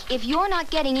Congress! If you're not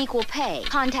getting equal pay,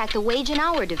 contact the Wage and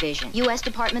Hour Division, U.S.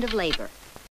 Department of Labor.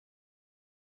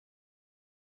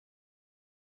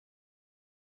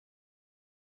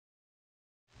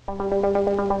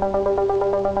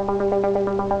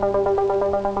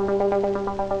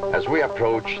 As we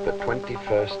approach the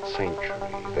 21st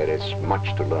century, there is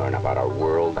much to learn about our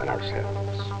world and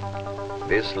ourselves.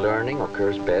 This learning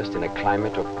occurs best in a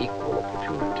climate of equal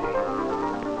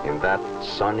opportunity. In that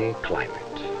sunny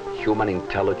climate, human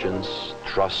intelligence,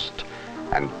 trust,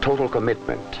 and total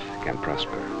commitment can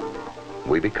prosper.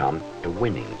 We become a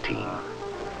winning team.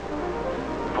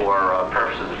 For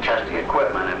purposes of testing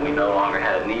equipment, and we no longer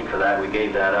had a need for that. We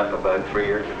gave that up about 3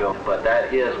 years ago. But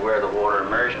that is where the water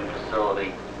immersion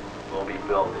facility will be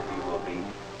built, if you will be.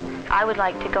 I would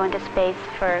like to go into space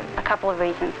for a couple of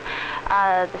reasons.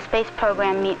 The space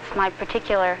program meets my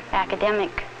particular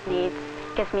academic needs,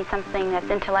 gives me something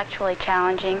that's intellectually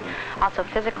challenging, also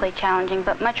physically challenging,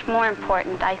 but much more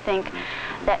important, I think,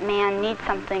 that man needs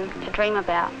something to dream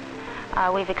about.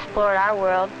 We've explored our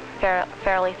world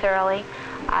fairly thoroughly.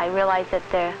 I realize that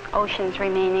the ocean's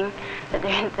remaining, that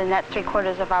that's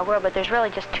 3/4 of our world, but there's really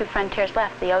just 2 frontiers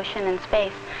left, the ocean and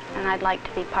space, and I'd like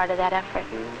to be part of that effort.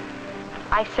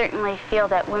 I certainly feel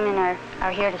that women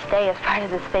are here to stay as part of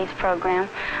the space program.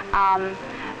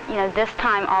 You know, this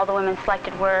time all the women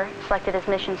selected were selected as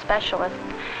mission specialists,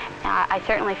 I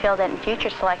certainly feel that in future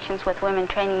selections with women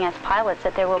training as pilots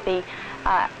that there will be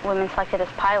women selected as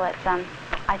pilots.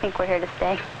 I think we're here to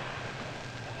stay.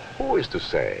 Who is to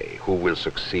say who will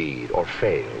succeed or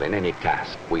fail in any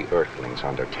task we Earthlings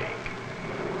undertake?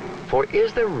 For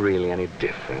is there really any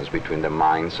difference between the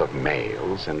minds of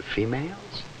males and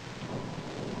females?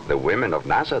 The women of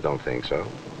NASA don't think so,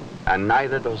 and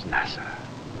neither does NASA.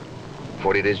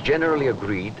 For it is generally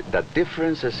agreed that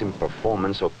differences in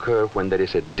performance occur when there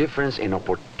is a difference in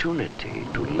opportunity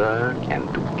to learn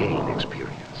and to gain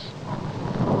experience.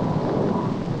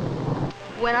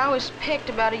 When I was picked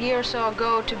about a year or so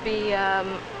ago to be a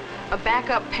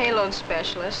backup payload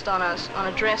specialist on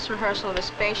a dress rehearsal of a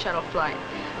space shuttle flight,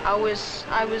 I was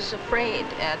afraid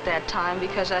at that time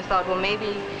because I thought, well,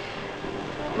 maybe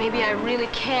I really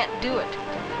can't do it.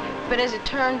 But as it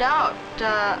turned out,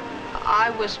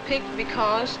 I was picked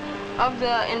because of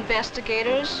the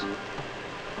investigators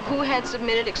who had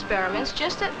submitted experiments,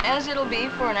 just as it'll be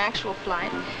for an actual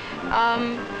flight.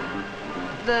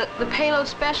 The payload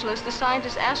specialists, the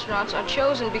scientists, astronauts, are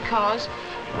chosen because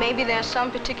maybe there's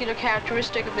some particular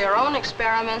characteristic of their own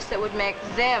experiments that would make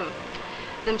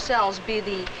themselves be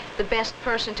the best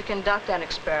person to conduct that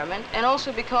experiment, and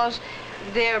also because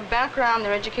their background,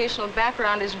 their educational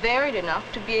background is varied enough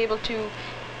to be able to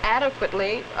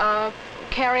adequately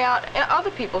carry out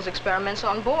other people's experiments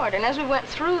on board. And as we went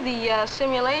through the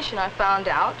simulation, I found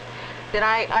out that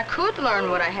I could learn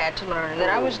what I had to learn, and that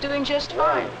I was doing just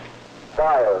fine.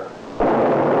 Fire.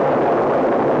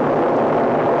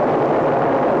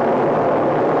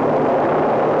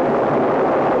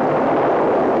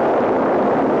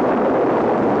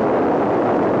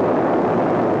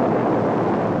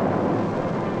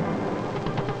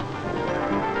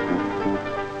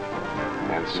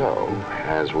 And so,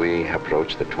 as we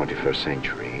approach the 21st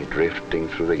century, drifting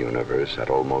through the universe at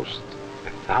almost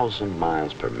 1,000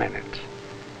 miles per minute,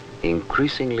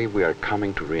 increasingly we are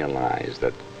coming to realize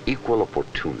that equal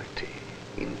opportunity,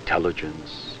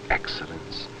 intelligence,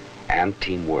 excellence, and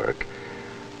teamwork,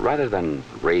 rather than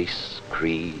race,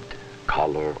 creed,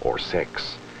 color, or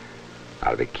sex,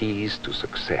 are the keys to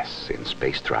success in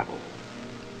space travel.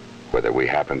 Whether we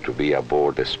happen to be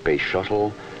aboard the space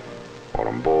shuttle or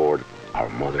on board our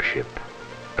mothership,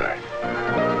 Earth.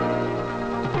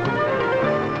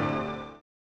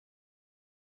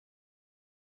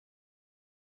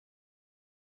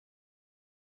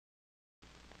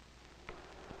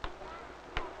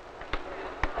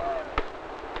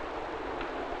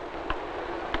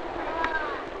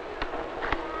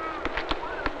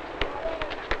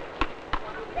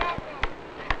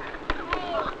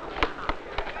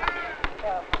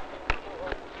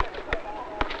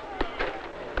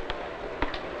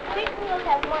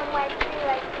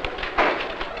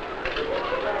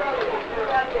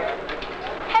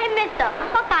 Hey, mister,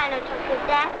 what kind of truck is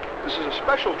that? This is a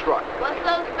special truck. What's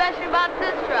so special about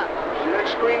this truck? See that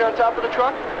screen on top of the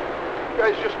truck? You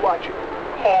guys just watch it.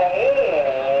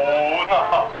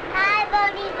 Hi,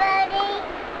 Birdie Birdie.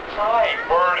 Hi,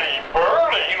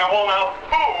 Birdie. Now,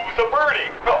 who's a birdie?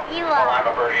 You are. Well, I'm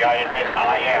a birdie, I admit.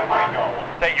 I am, I know.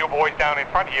 Say, you boys down in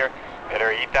front here,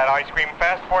 better eat that ice cream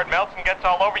fast before it melts and gets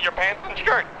all over your pants and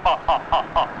shirt.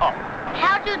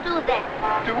 How'd you do that?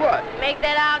 Do what? Make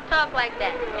that owl talk like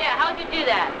that. Yeah, how'd you do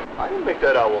that? I didn't make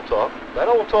that owl talk. That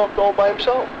owl talked all by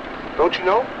himself. Don't you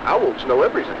know? Owls know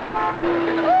everything.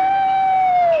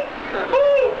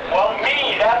 Well,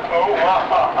 me, that's who.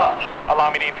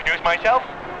 Allow me to introduce myself.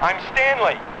 I'm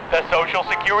Stanley, the Social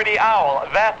Security Owl.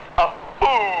 That's who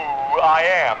I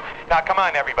am. Now, come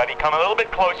on, everybody. Come a little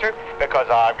bit closer, because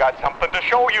I've got something to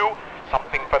show you.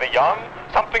 Something for the young,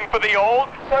 something for the old,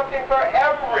 something for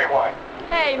everyone.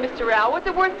 Hey, Mr. Earle, what's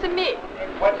it worth to me?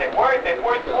 What's it worth? It's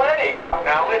worth plenty.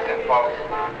 Now, listen, folks.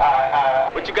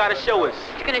 What you gotta show us?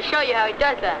 He's gonna show you how he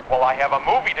does that. Well, I have a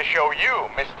movie to show you,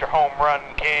 Mr. Home Run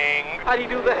King. How do you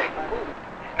do that?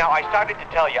 Now, I started to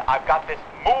tell you, I've got this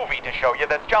movie to show you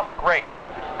that's just great.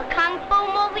 A kung fu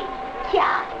movie?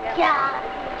 Yeah.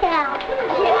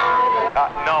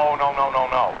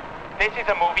 No. This is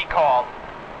a movie called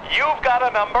You've Got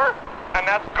a Number, and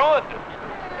that's good.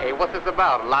 Hey, what's this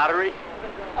about, lottery?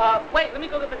 Wait, let me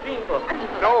go get the dream book.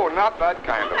 No, not that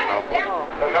kind of number.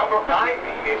 The number I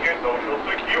mean is your Social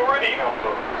Security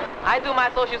number. I do my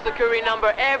Social Security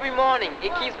number every morning.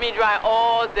 It keeps me dry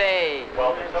all day.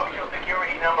 Well, the Social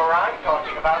Security number I'm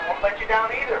talking about won't let you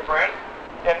down either, friend.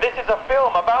 And this is a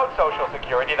film about Social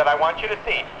Security that I want you to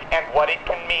see, and what it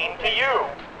can mean to you.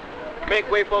 Make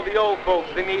way for the old folks.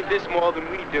 They need this more than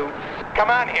we do. Come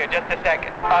on here, just a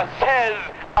second. Says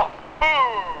who?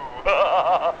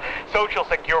 Social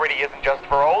Security isn't just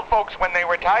for old folks when they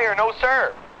retire, no,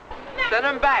 sir. Send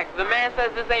them back. The man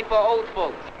says this ain't for old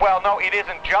folks. Well, no, it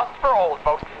isn't just for old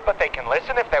folks, but they can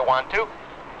listen if they want to.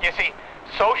 You see,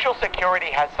 Social Security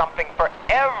has something for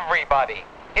everybody.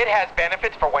 It has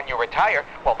benefits for when you retire.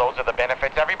 Well, those are the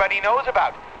benefits everybody knows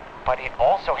about. But it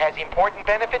also has important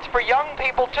benefits for young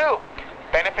people, too.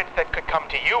 Benefits that could come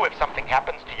to you if something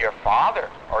happens to your father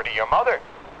or to your mother.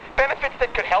 Benefits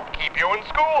that could help keep you in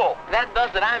school. That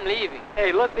does it. I'm leaving.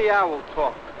 Hey, let the owl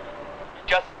talk.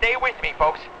 Just stay with me,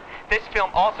 folks. This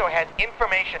film also has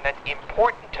information that's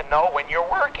important to know when you're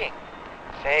working.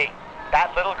 Say,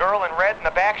 that little girl in red in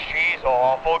the back, she's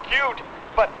awful cute.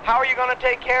 But how are you going to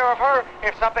take care of her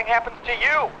if something happens to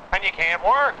you and you can't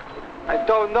work? I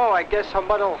don't know. I guess her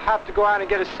mother will have to go out and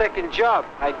get a second job,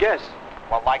 I guess.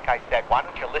 Well, like I said, why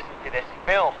don't you listen to this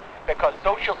film? Because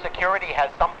Social Security has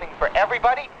something for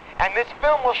everybody, and this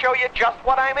film will show you just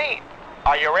what I mean.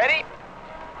 Are you ready?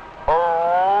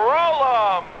 Roll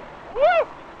 'em! Woo!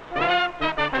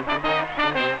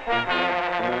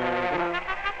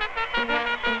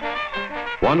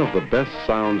 One of the best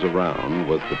sounds around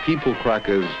was the People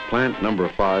Crackers Plant No.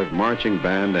 5 Marching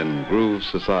Band and Groove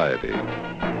Society.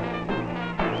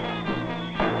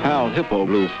 Hal Hippo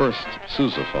blew first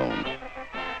sousaphone.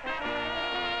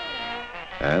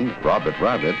 And Robert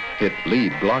Rabbit hit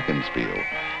lead glockenspiel.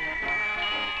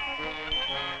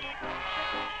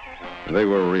 They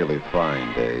were really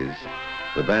fine days.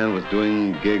 The band was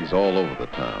doing gigs all over the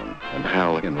town, and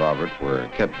Hal and Robert were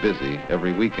kept busy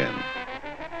every weekend.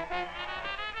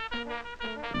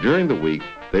 During the week,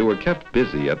 they were kept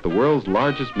busy at the world's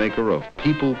largest maker of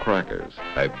People Crackers,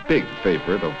 a big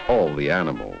favorite of all the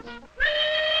animals.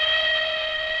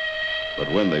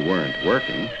 But when they weren't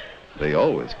working, they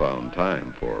always found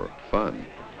time for fun.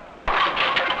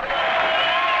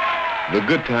 The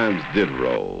good times did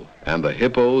roll, and the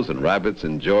hippos and rabbits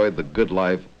enjoyed the good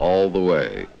life all the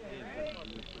way.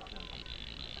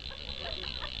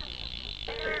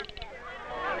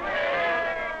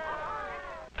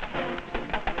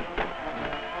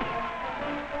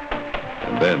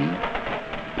 And then,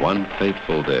 one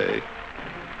fateful day,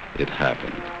 it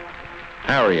happened.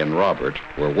 Harry and Robert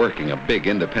were working a big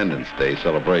Independence Day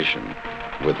celebration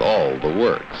with all the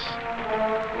works.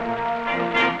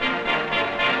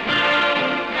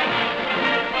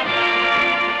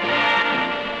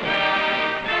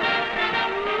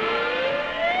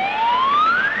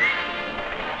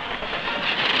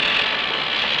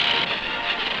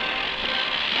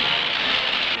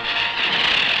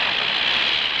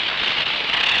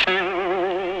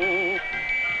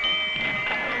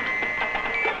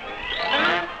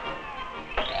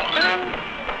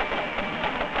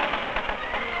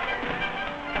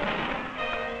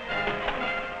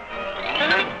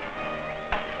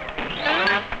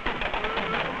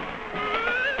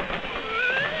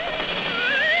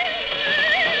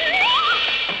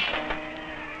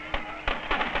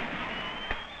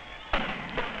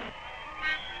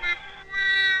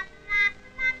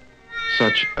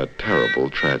 Such a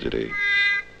terrible tragedy.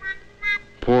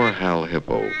 Poor Hal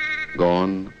Hippo,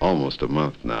 gone almost a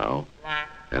month now,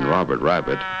 and Robert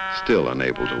Rabbit still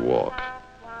unable to walk.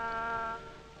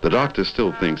 The doctor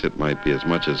still thinks it might be as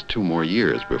much as 2 more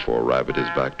years before Rabbit is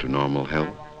back to normal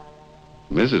health.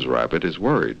 Mrs. Rabbit is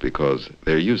worried because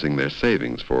they're using their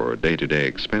savings for day-to-day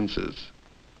expenses.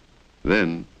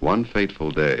 Then, one fateful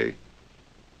day...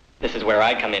 This is where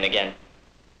I come in again.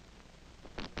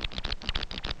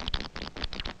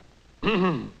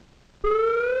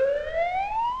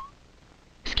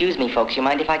 Excuse me, folks, you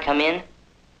mind if I come in?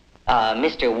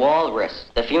 Mr. Walrus,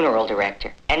 the funeral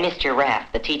director, and Mr.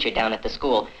 Raff, the teacher down at the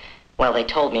school, well, they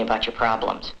told me about your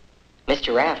problems.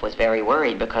 Mr. Raff was very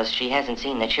worried because she hasn't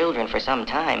seen the children for some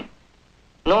time.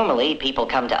 Normally, people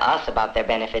come to us about their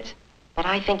benefits, but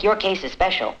I think your case is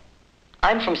special.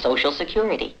 I'm from Social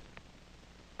Security.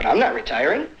 But I'm not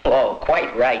retiring. Oh,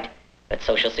 quite right. But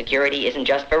Social Security isn't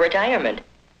just for retirement.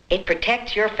 It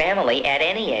protects your family at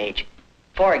any age.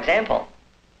 For example,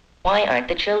 why aren't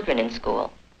the children in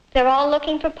school? They're all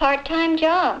looking for part-time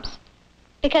jobs.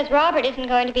 Because Robert isn't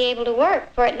going to be able to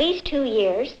work for at least 2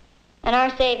 years, and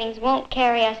our savings won't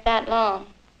carry us that long.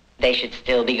 They should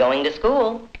still be going to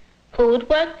school. Who'd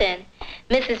work then?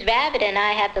 Mrs. Rabbit and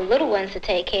I have the little ones to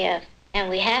take care of, and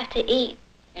we have to eat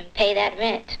and pay that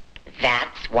rent.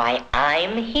 That's why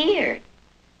I'm here.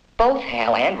 Both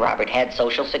Hal and Robert had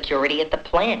Social Security at the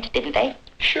plant, didn't they?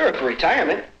 Sure, for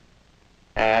retirement.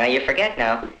 You forget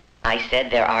now. I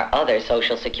said there are other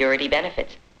Social Security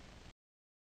benefits.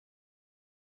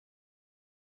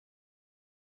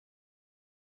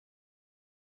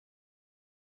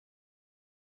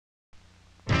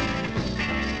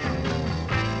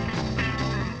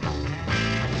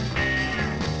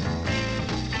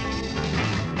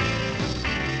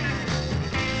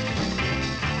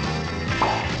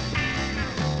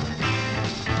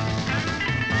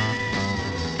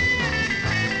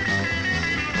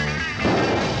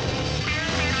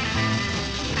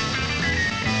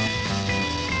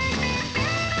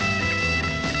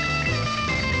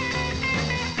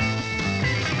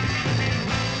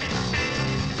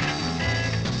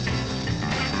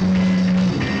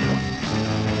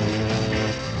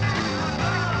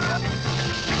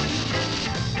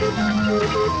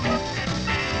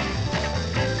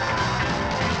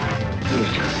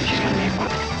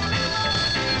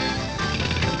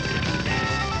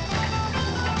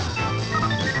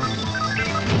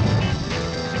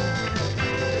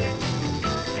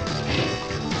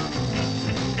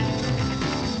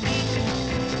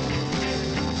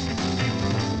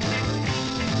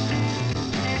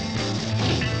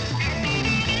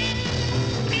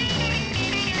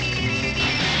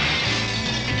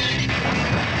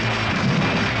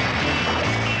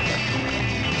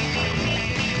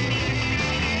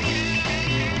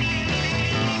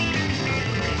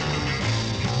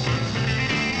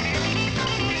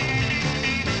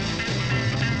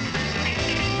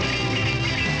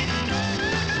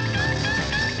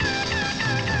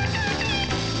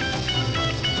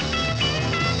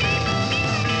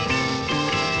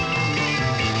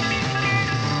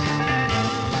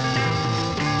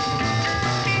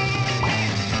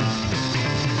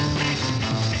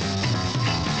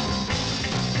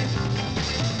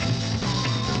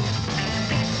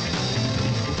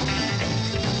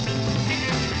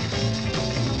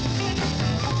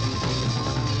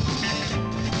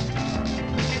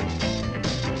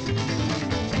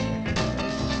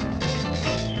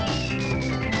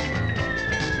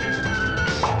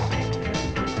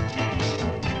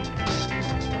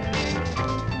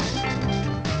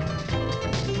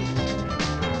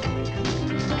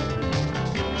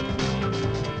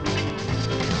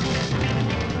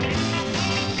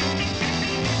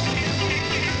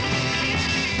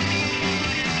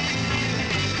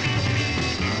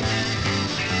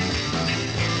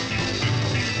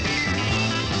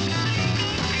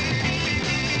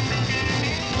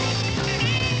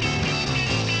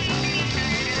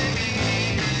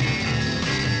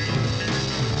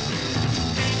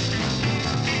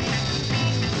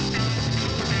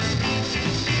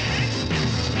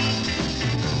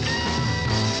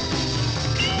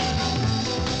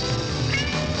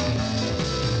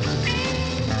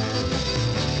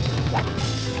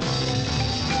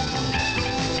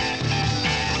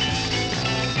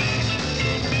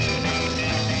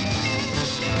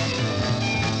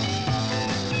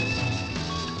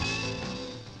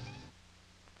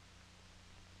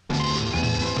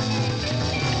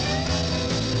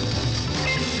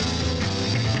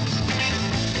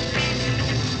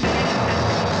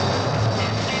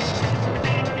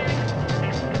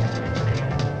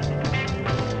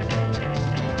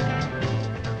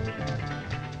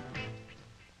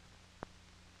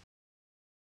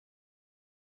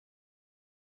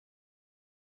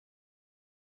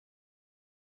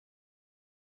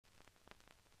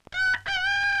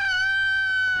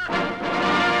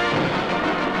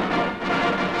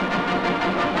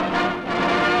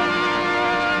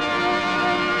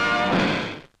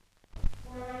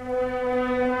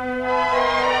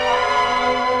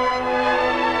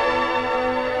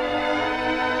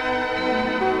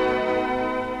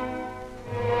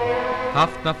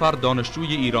 7 نفر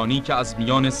دانشجوی ایرانی که از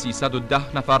میان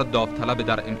 310 نفر داوطلب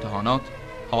در امتحانات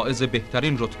حائز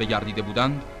بهترین رتبه گردیده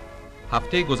بودند،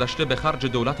 هفته گذشته به خرج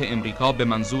دولت امریکا به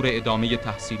منظور ادامه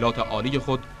تحصیلات عالی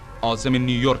خود عازم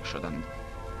نیویورک شدند.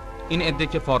 این عده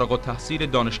که فارغ التحصیل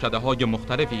دانشکده‌های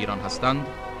مختلف ایران هستند،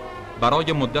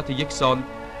 برای مدت 1 سال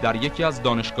در یکی از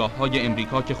دانشگاه‌های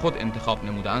امریکا که خود انتخاب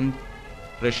نمودند،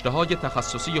 رشته‌های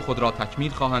تخصصی خود را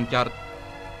تکمیل خواهند کرد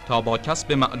تا با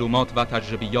کسب معلومات و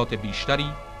تجربیات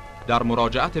بیشتری در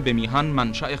مراجعت به میهن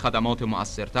منشأ خدمات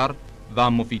مؤثرتر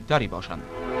و مفیدتری باشند.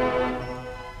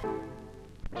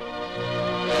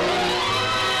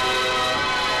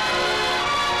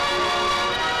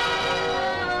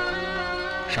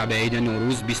 شب عید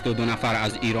نوروز 22 نفر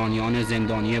از ایرانیان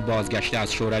زندانی بازگشته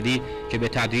از شوروی که به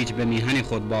تدریج به میهن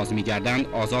خود باز می‌گردند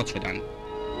آزاد شدند.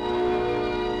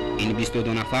 این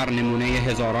 22 نفر نمونه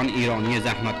هزاران ایرانی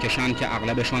زحمتکشند که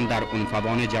اغلبشان در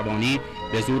عنفوان جوانی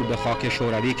به زور به خاک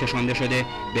شوروی کشانده شده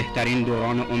بهترین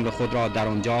دوران عمر خود را در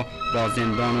آنجا با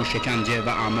زندان و شکنجه و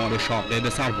اعمال شاقه به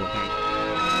سر بردند.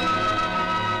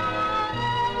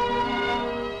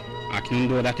 اکنون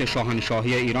دولت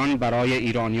شاهنشاهی ایران برای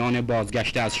ایرانیان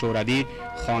بازگشته از شوروی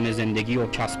خانه زندگی و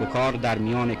کسب و کار در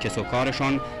میان کس و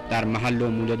کارشان در محل و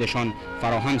مولدشان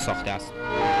فراهم ساخته است.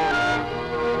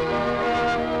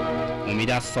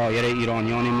 امید از سایر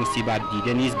ایرانیان مصیبت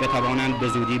دیده نیز بتوانند به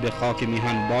زودی به خاک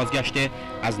میهن بازگشته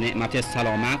از نعمت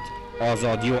سلامت،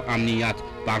 آزادی و امنیت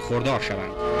برخوردار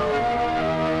شوند.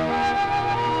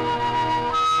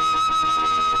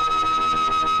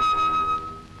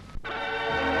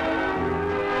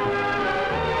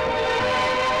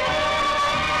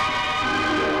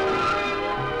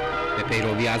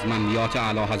 پیروی از منویات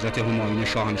اعلی حضرت همایون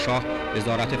شاهنشاه،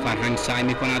 وزارت فرهنگ سعی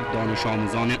می‌کند دانش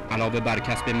آموزان علاوه بر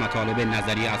کسب مطالب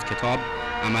نظری از کتاب،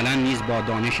 عملاً نیز با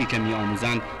دانشی که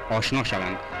می‌آموزند آشنا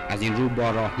شوند. از این رو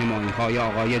با راهنمایی‌های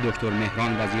آقای دکتر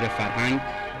مهران وزیر فرهنگ،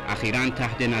 اخیراً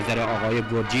تحت نظر آقای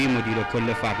گرجی مدیر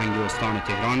کل فرهنگ استان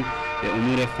تهران به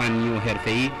امور فنی و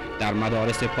حرفه‌ای در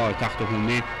مدارس پایتخت و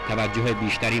حومه توجه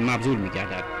بیشتری مبذول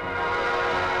می‌گردد.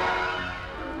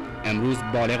 امروز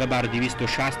بالغ بر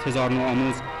 260,000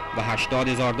 نوآموز و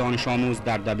 80,000 دانش آموز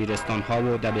در دبیرستان‌ها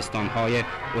و دبستان‌های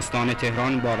استان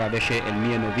تهران با روش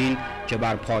علمی نوین که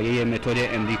بر پایه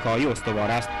متد امریکایی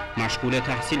استوار است مشغول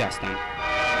تحصیل هستند.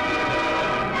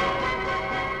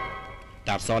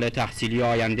 در سال تحصیلی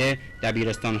آینده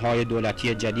دبیرستان‌های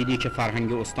دولتی جدیدی که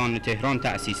فرهنگ استان تهران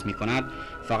تأسیس می‌کند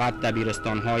فقط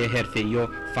دبیرستان‌های حرفه‌ای و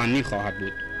فنی خواهد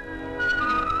بود.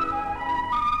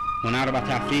 هنر و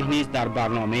تفریح نیز در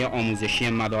برنامه آموزشی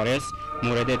مدارس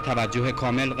مورد توجه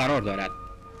کامل قرار دارد.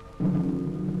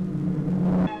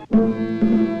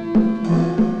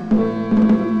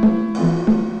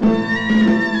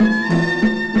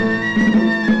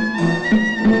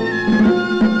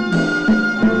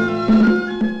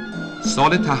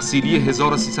 سال تحصیلی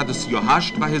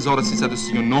 1338 و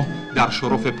 1339 در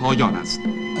شرف پایان است.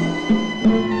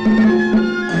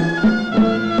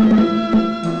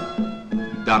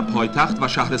 در پایتخت و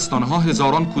شهرستانها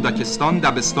هزاران کودکستان،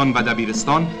 دبستان و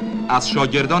دبیرستان از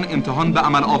شاگردان امتحان به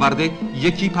عمل آورده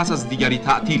یکی پس از دیگری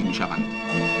تعطیل می شوند.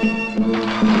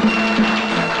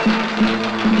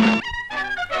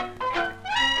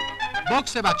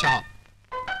 بوکس بچه‌ها.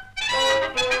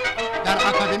 در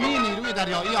اکادمی نیروی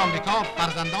دریایی آمریکا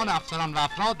فرزندان افسران و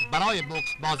افراد برای بوکس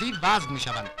بازی وزن می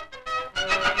شوند.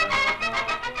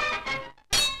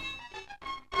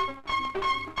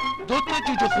 دو تا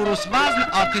جوجه خروس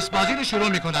وزن آرتیست بازی رو شروع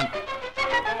میکنن.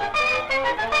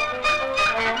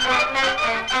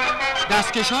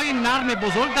 دستکش های نرم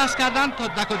بزرگ دست کردن تا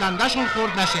دک و دنده‌شون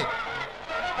خورد نشه.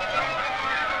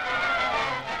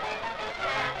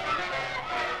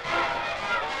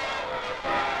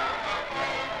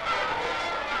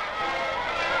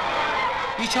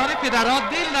 بیچاره پدرها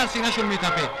دل در سینه‌شون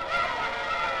میتپه.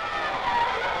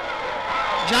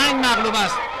 جنگ مغلوب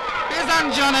است.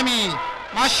 بزن جانمی.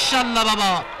 ماشاءالله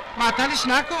بابا، معطلش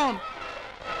نکن.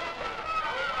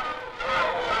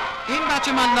 این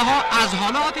بچه مله ها از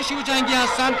حال آتشی و جنگی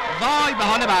هستن، وای به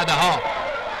حال بعدها.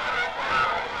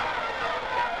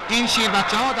 این شیر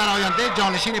بچه ها در آینده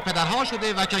جانشین پدرها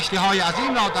شده و کشتی های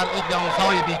عظیم را در اقیانوس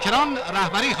های بیکران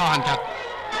رهبری خواهند کرد.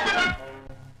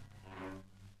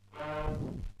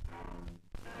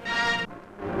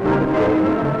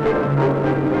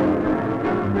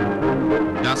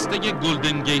 دسته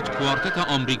گلدن گیت کوارتت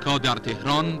آمریکا در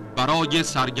تهران برای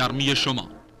سرگرمی شما.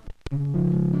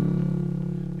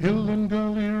 Hill and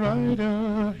gully rider,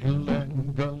 hill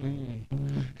and gully,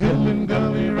 hill and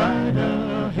gully rider,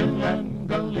 hill and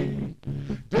gully,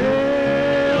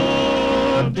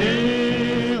 day-oh,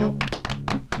 day-oh,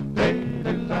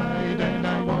 day-de-light, and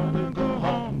I wanna go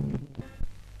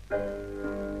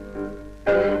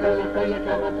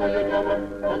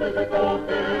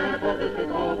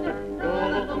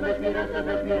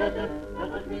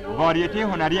واریته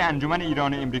هنری انجمن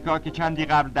ایران و امریکا که چندی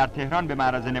قبل در تهران به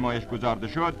معرض نمایش گذارده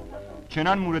شد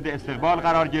چنان مورد استقبال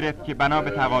قرار گرفت که بنا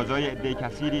به تقاضای عده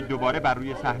کثیری دوباره بر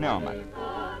روی صحنه آمد.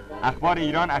 اخبار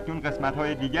ایران اکنون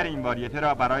قسمت‌های دیگر این واریته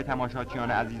را برای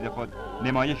تماشاچیان عزیز خود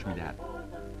نمایش می‌دهد.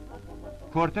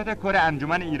 کورتت کور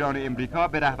انجمن ایران و امریکا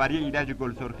به رهبری ایرج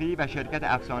گلسرخی و شرکت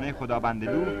افسانه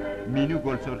خدابندلو، مینو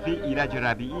گلسرخی، ایرج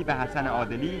ربیعی و حسن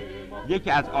عادلی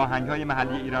یکی از آهنگ‌های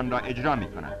محلی ایران را اجرا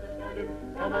می‌کند.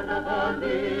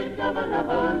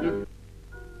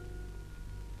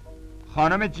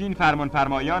 خانم جین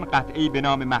فرمانفرمایان قطعه‌ای به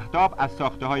نام مهتاب از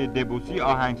ساخته‌های دبوسی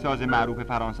آهنگساز معروف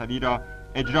فرانسوی را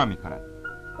اجرا می‌کند.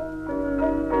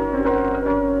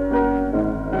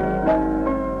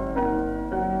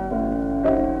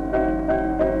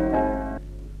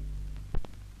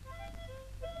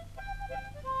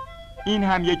 این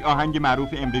هم یک آهنگ معروف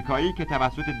امریکایی که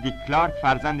توسط دیک کلارک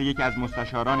فرزند یکی از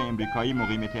مستشاران امریکایی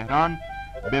مقیم تهران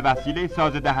به وسیله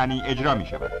ساز دهنی اجرا می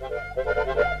شود.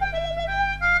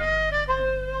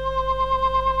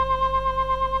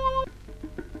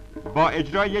 با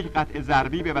اجرای یک قطعه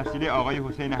ضربی به وسیله آقای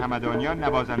حسین همدانیان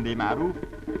نوازنده معروف،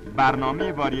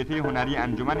 برنامه واریته هنری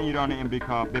انجمن ایران و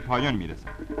امریکا به پایان می رسد.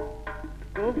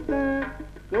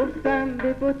 گفتم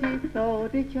به بوتی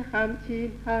ساده که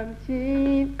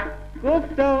همچین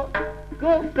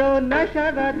گفتا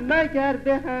نشود مگر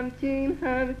به همچین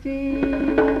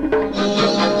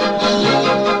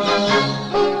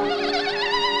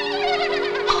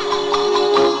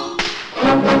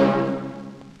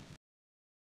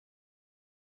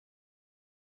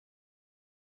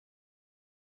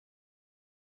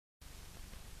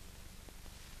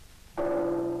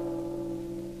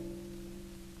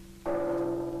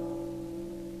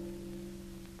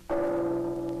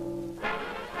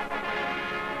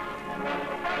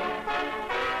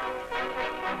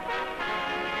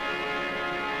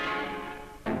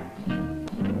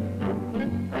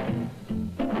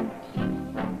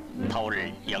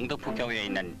서울 영등포교에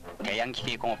있는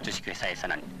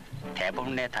대양기계공업주식회사에서는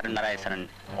대부분의 다른 나라에서는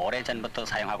오래전부터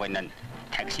사용하고 있는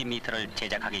택시 미터를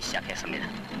제작하기 시작했습니다.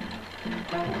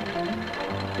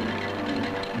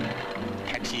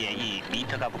 택시에 이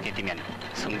미터가 붙게 되면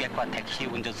승객과 택시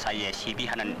운전 사이에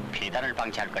시비하는 폐단을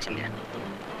방지할 것입니다.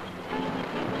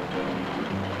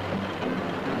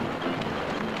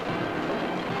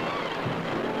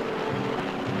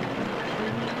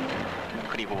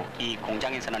 그리고 이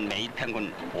공장에서는 매일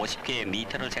평균 50개의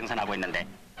미터를 생산하고 있는데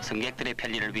승객들의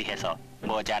편리를 위해서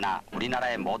머지않아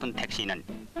우리나라의 모든 택시는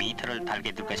미터를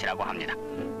달게 될 것이라고 합니다.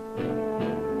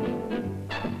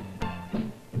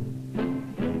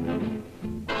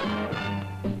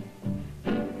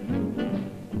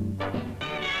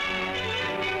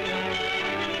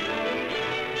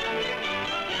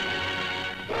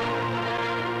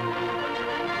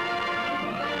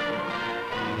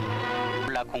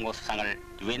 콩고 수상을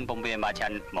유엔 본부에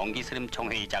맞이한 몽기스림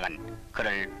총회의장은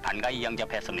그를 반가이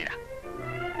영접했습니다.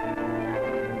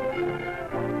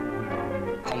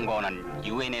 콩고는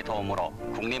유엔의 도움으로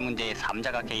국내 문제에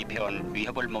 3자가 개입해온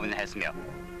위협을 모면했으며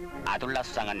아둘라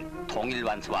수상은 통일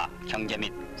완수와 경제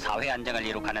및 사회 안정을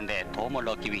이룩하는 데 도움을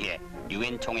얻기 위해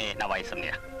유엔 총회에 나와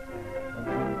있습니다.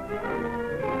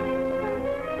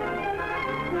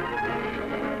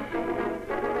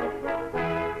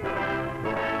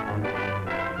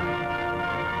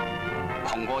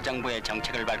 콩고 정부의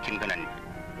정책을 밝힌 그는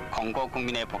콩고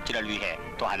국민의 복지를 위해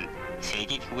또한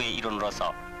세계기구의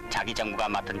일원으로서 자기 정부가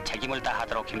맡은 책임을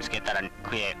다하도록 힘쓰겠다는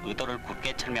그의 의도를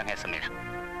굳게 설명했습니다.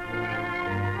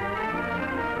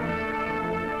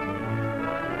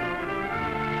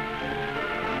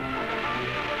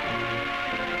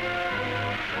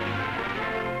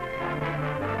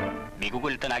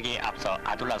 미국을 떠나기에 앞서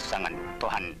아둘라 수상은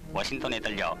또한 워싱턴에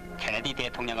들려 케네디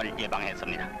대통령을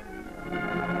예방했습니다.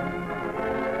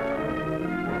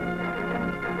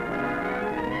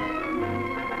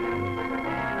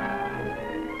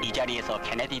 이 자리에서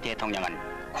케네디 대통령은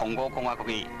콩고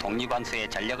공화국이 독립완수에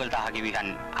전력을 다하기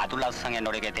위한 아둘라 수상의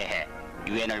노력에 대해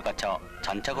유엔을 거쳐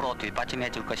전적으로 뒷받침해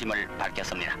줄 것임을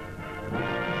밝혔습니다.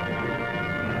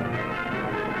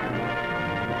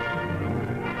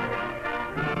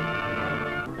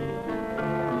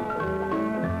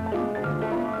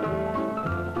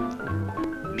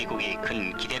 미국이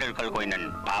큰 기대를 걸고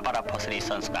있는 바바라 퍼슬리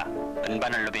선수가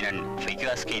은반을 누비는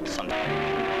피규어 스케이트 선수.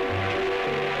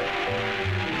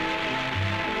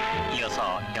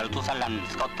 이어서 12살 난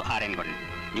스코트 아렌군,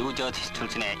 뉴저지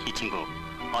출신의 이 친구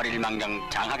어릴망정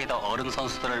장하게도 어른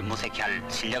선수들을 무색해 할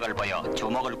실력을 보여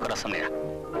주목을 끌었습니다.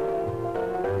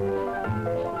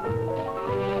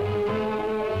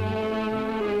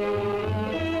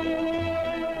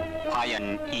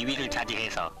 컬럼비아는 2위를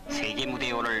차지해서 세계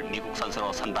무대에 오를 미국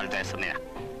선수로 선발됐습니다.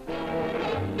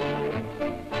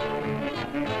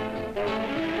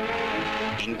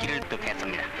 인기를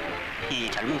득했습니다.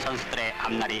 이 젊은 선수들의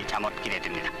앞날이 잠옷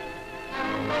기대됩니다.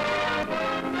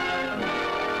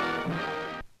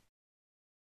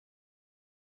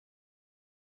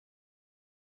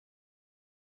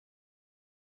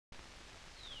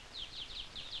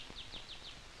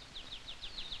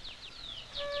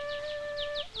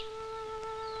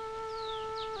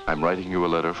 I'm writing you a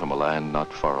letter from a land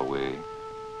not far away,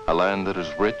 a land that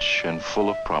is rich and full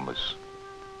of promise.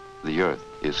 The earth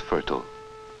is fertile.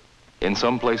 In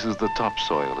some places, the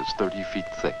topsoil is 30 feet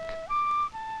thick.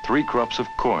 3 crops of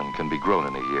corn can be grown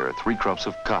in a year, 3 crops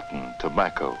of cotton,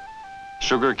 tobacco.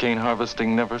 Sugarcane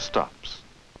harvesting never stops.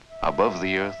 Above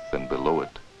the earth and below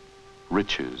it,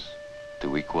 riches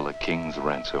to equal a king's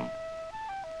ransom.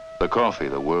 The coffee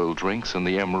the world drinks and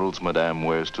the emeralds Madame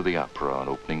wears to the opera on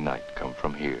opening night come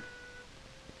from here.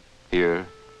 Here,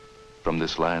 from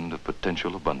this land of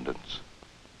potential abundance,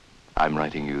 I'm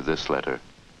writing you this letter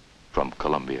from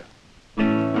Colombia.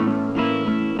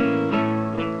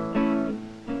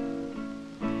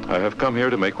 I have come here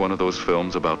to make one of those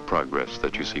films about progress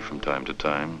that you see from time to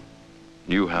time.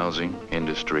 New housing,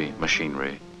 industry,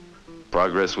 machinery.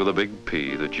 Progress with a big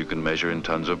P that you can measure in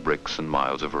tons of bricks and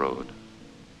miles of road.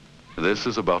 This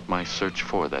is about my search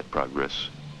for that progress,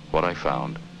 what I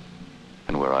found,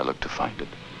 and where I look to find it.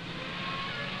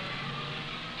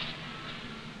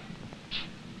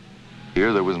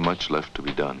 Here there was much left to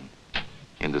be done,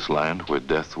 in this land where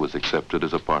death was accepted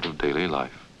as a part of daily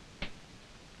life.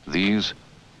 These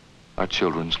are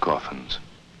children's coffins.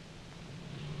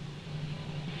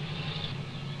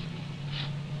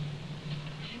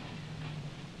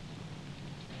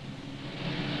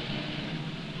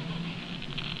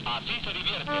 Así se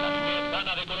divierte la niñez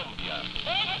sana de Colombia.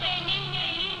 Este niño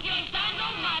limpio y sano,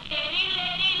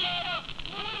 materilerilero.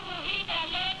 Burbujitas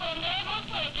le ponemos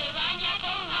pues se baña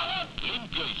con jabón.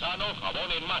 Limpio y sano,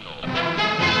 jabón en mano.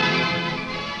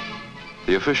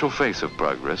 The official face of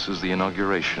progress is the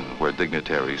inauguration, where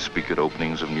dignitaries speak at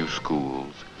openings of new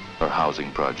schools, or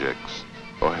housing projects,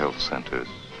 or health centers.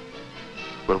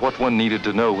 But what one needed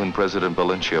to know when President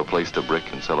Valencia placed a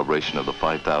brick in celebration of the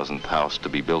 5,000th house to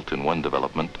be built in one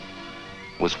development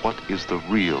was what is the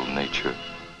real nature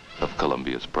of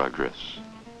Colombia's progress.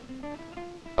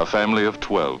 A family of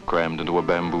 12 crammed into a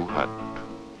bamboo hut.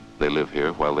 They live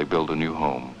here while they build a new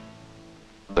home.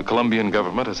 The Colombian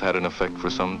government has had in effect for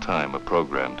some time a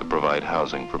program to provide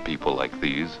housing for people like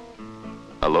these.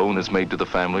 A loan is made to the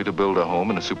family to build a home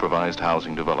in a supervised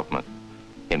housing development.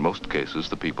 In most cases,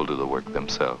 the people do the work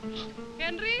themselves.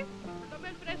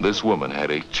 This woman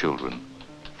had 8 children.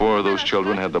 4 of those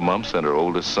children had the mumps, and her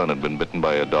oldest son had been bitten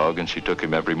by a dog, and she took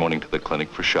him every morning to the clinic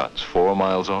for shots, 4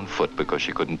 miles on foot because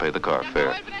she couldn't pay the car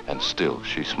fare, and still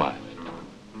she smiled.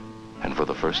 And for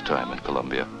the first time in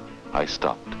Colombia, I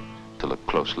stopped to look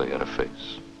closely at her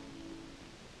face.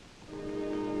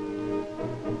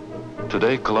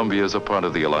 Today, Colombia is a part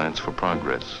of the Alliance for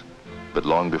Progress, but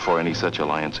long before any such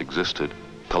alliance existed,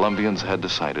 Colombians had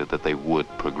decided that they would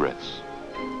progress.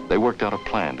 They worked out a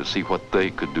plan to see what they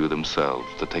could do themselves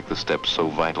to take the steps so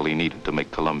vitally needed to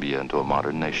make Colombia into a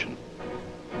modern nation.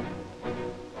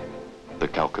 The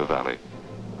Cauca Valley.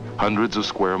 Hundreds of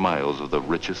square miles of the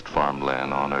richest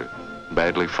farmland on earth.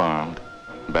 Badly farmed,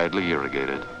 badly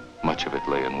irrigated, much of it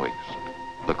lay in waste.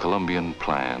 The Colombian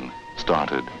plan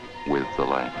started with the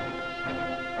land.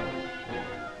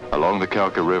 Along the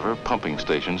Cauca River, pumping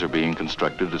stations are being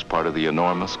constructed as part of the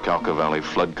enormous Cauca Valley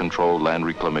Flood Control Land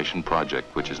Reclamation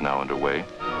Project, which is now underway.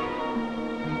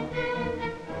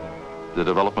 The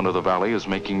development of the valley is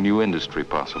making new industry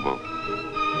possible.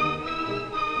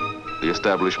 The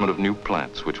establishment of new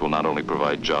plants, which will not only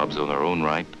provide jobs in their own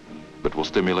right, but will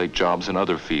stimulate jobs in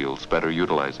other fields, better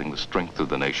utilizing the strength of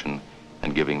the nation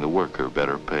and giving the worker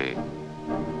better pay.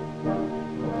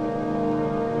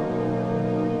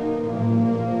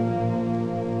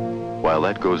 While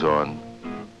that goes on,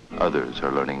 others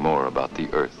are learning more about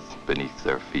the earth beneath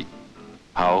their feet,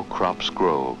 how crops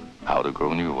grow, how to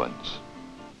grow new ones.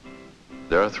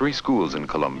 There are 3 schools in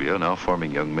Colombia now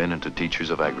forming young men into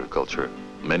teachers of agriculture.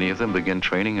 Many of them begin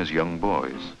training as young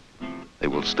boys. They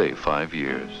will stay 5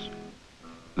 years.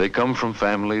 They come from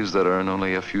families that earn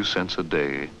only a few cents a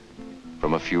day,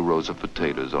 from a few rows of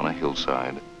potatoes on a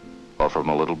hillside, or from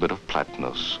a little bit of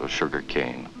platanos or sugar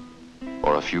cane,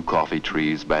 or a few coffee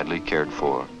trees badly cared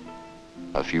for,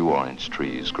 a few orange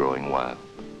trees growing wild.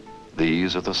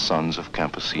 These are the sons of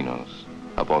campesinos.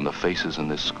 Upon the faces in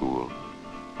this school,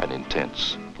 an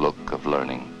intense look of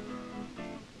learning.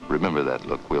 Remember that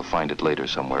look. We'll find it later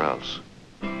somewhere else.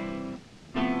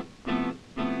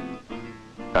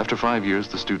 After 5 years,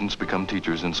 the students become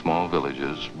teachers in small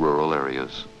villages, rural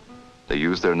areas. They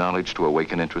use their knowledge to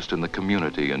awaken interest in the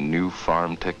community and new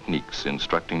farm techniques,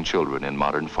 instructing children in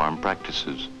modern farm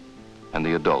practices, and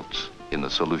the adults in the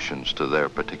solutions to their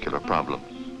particular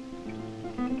problems.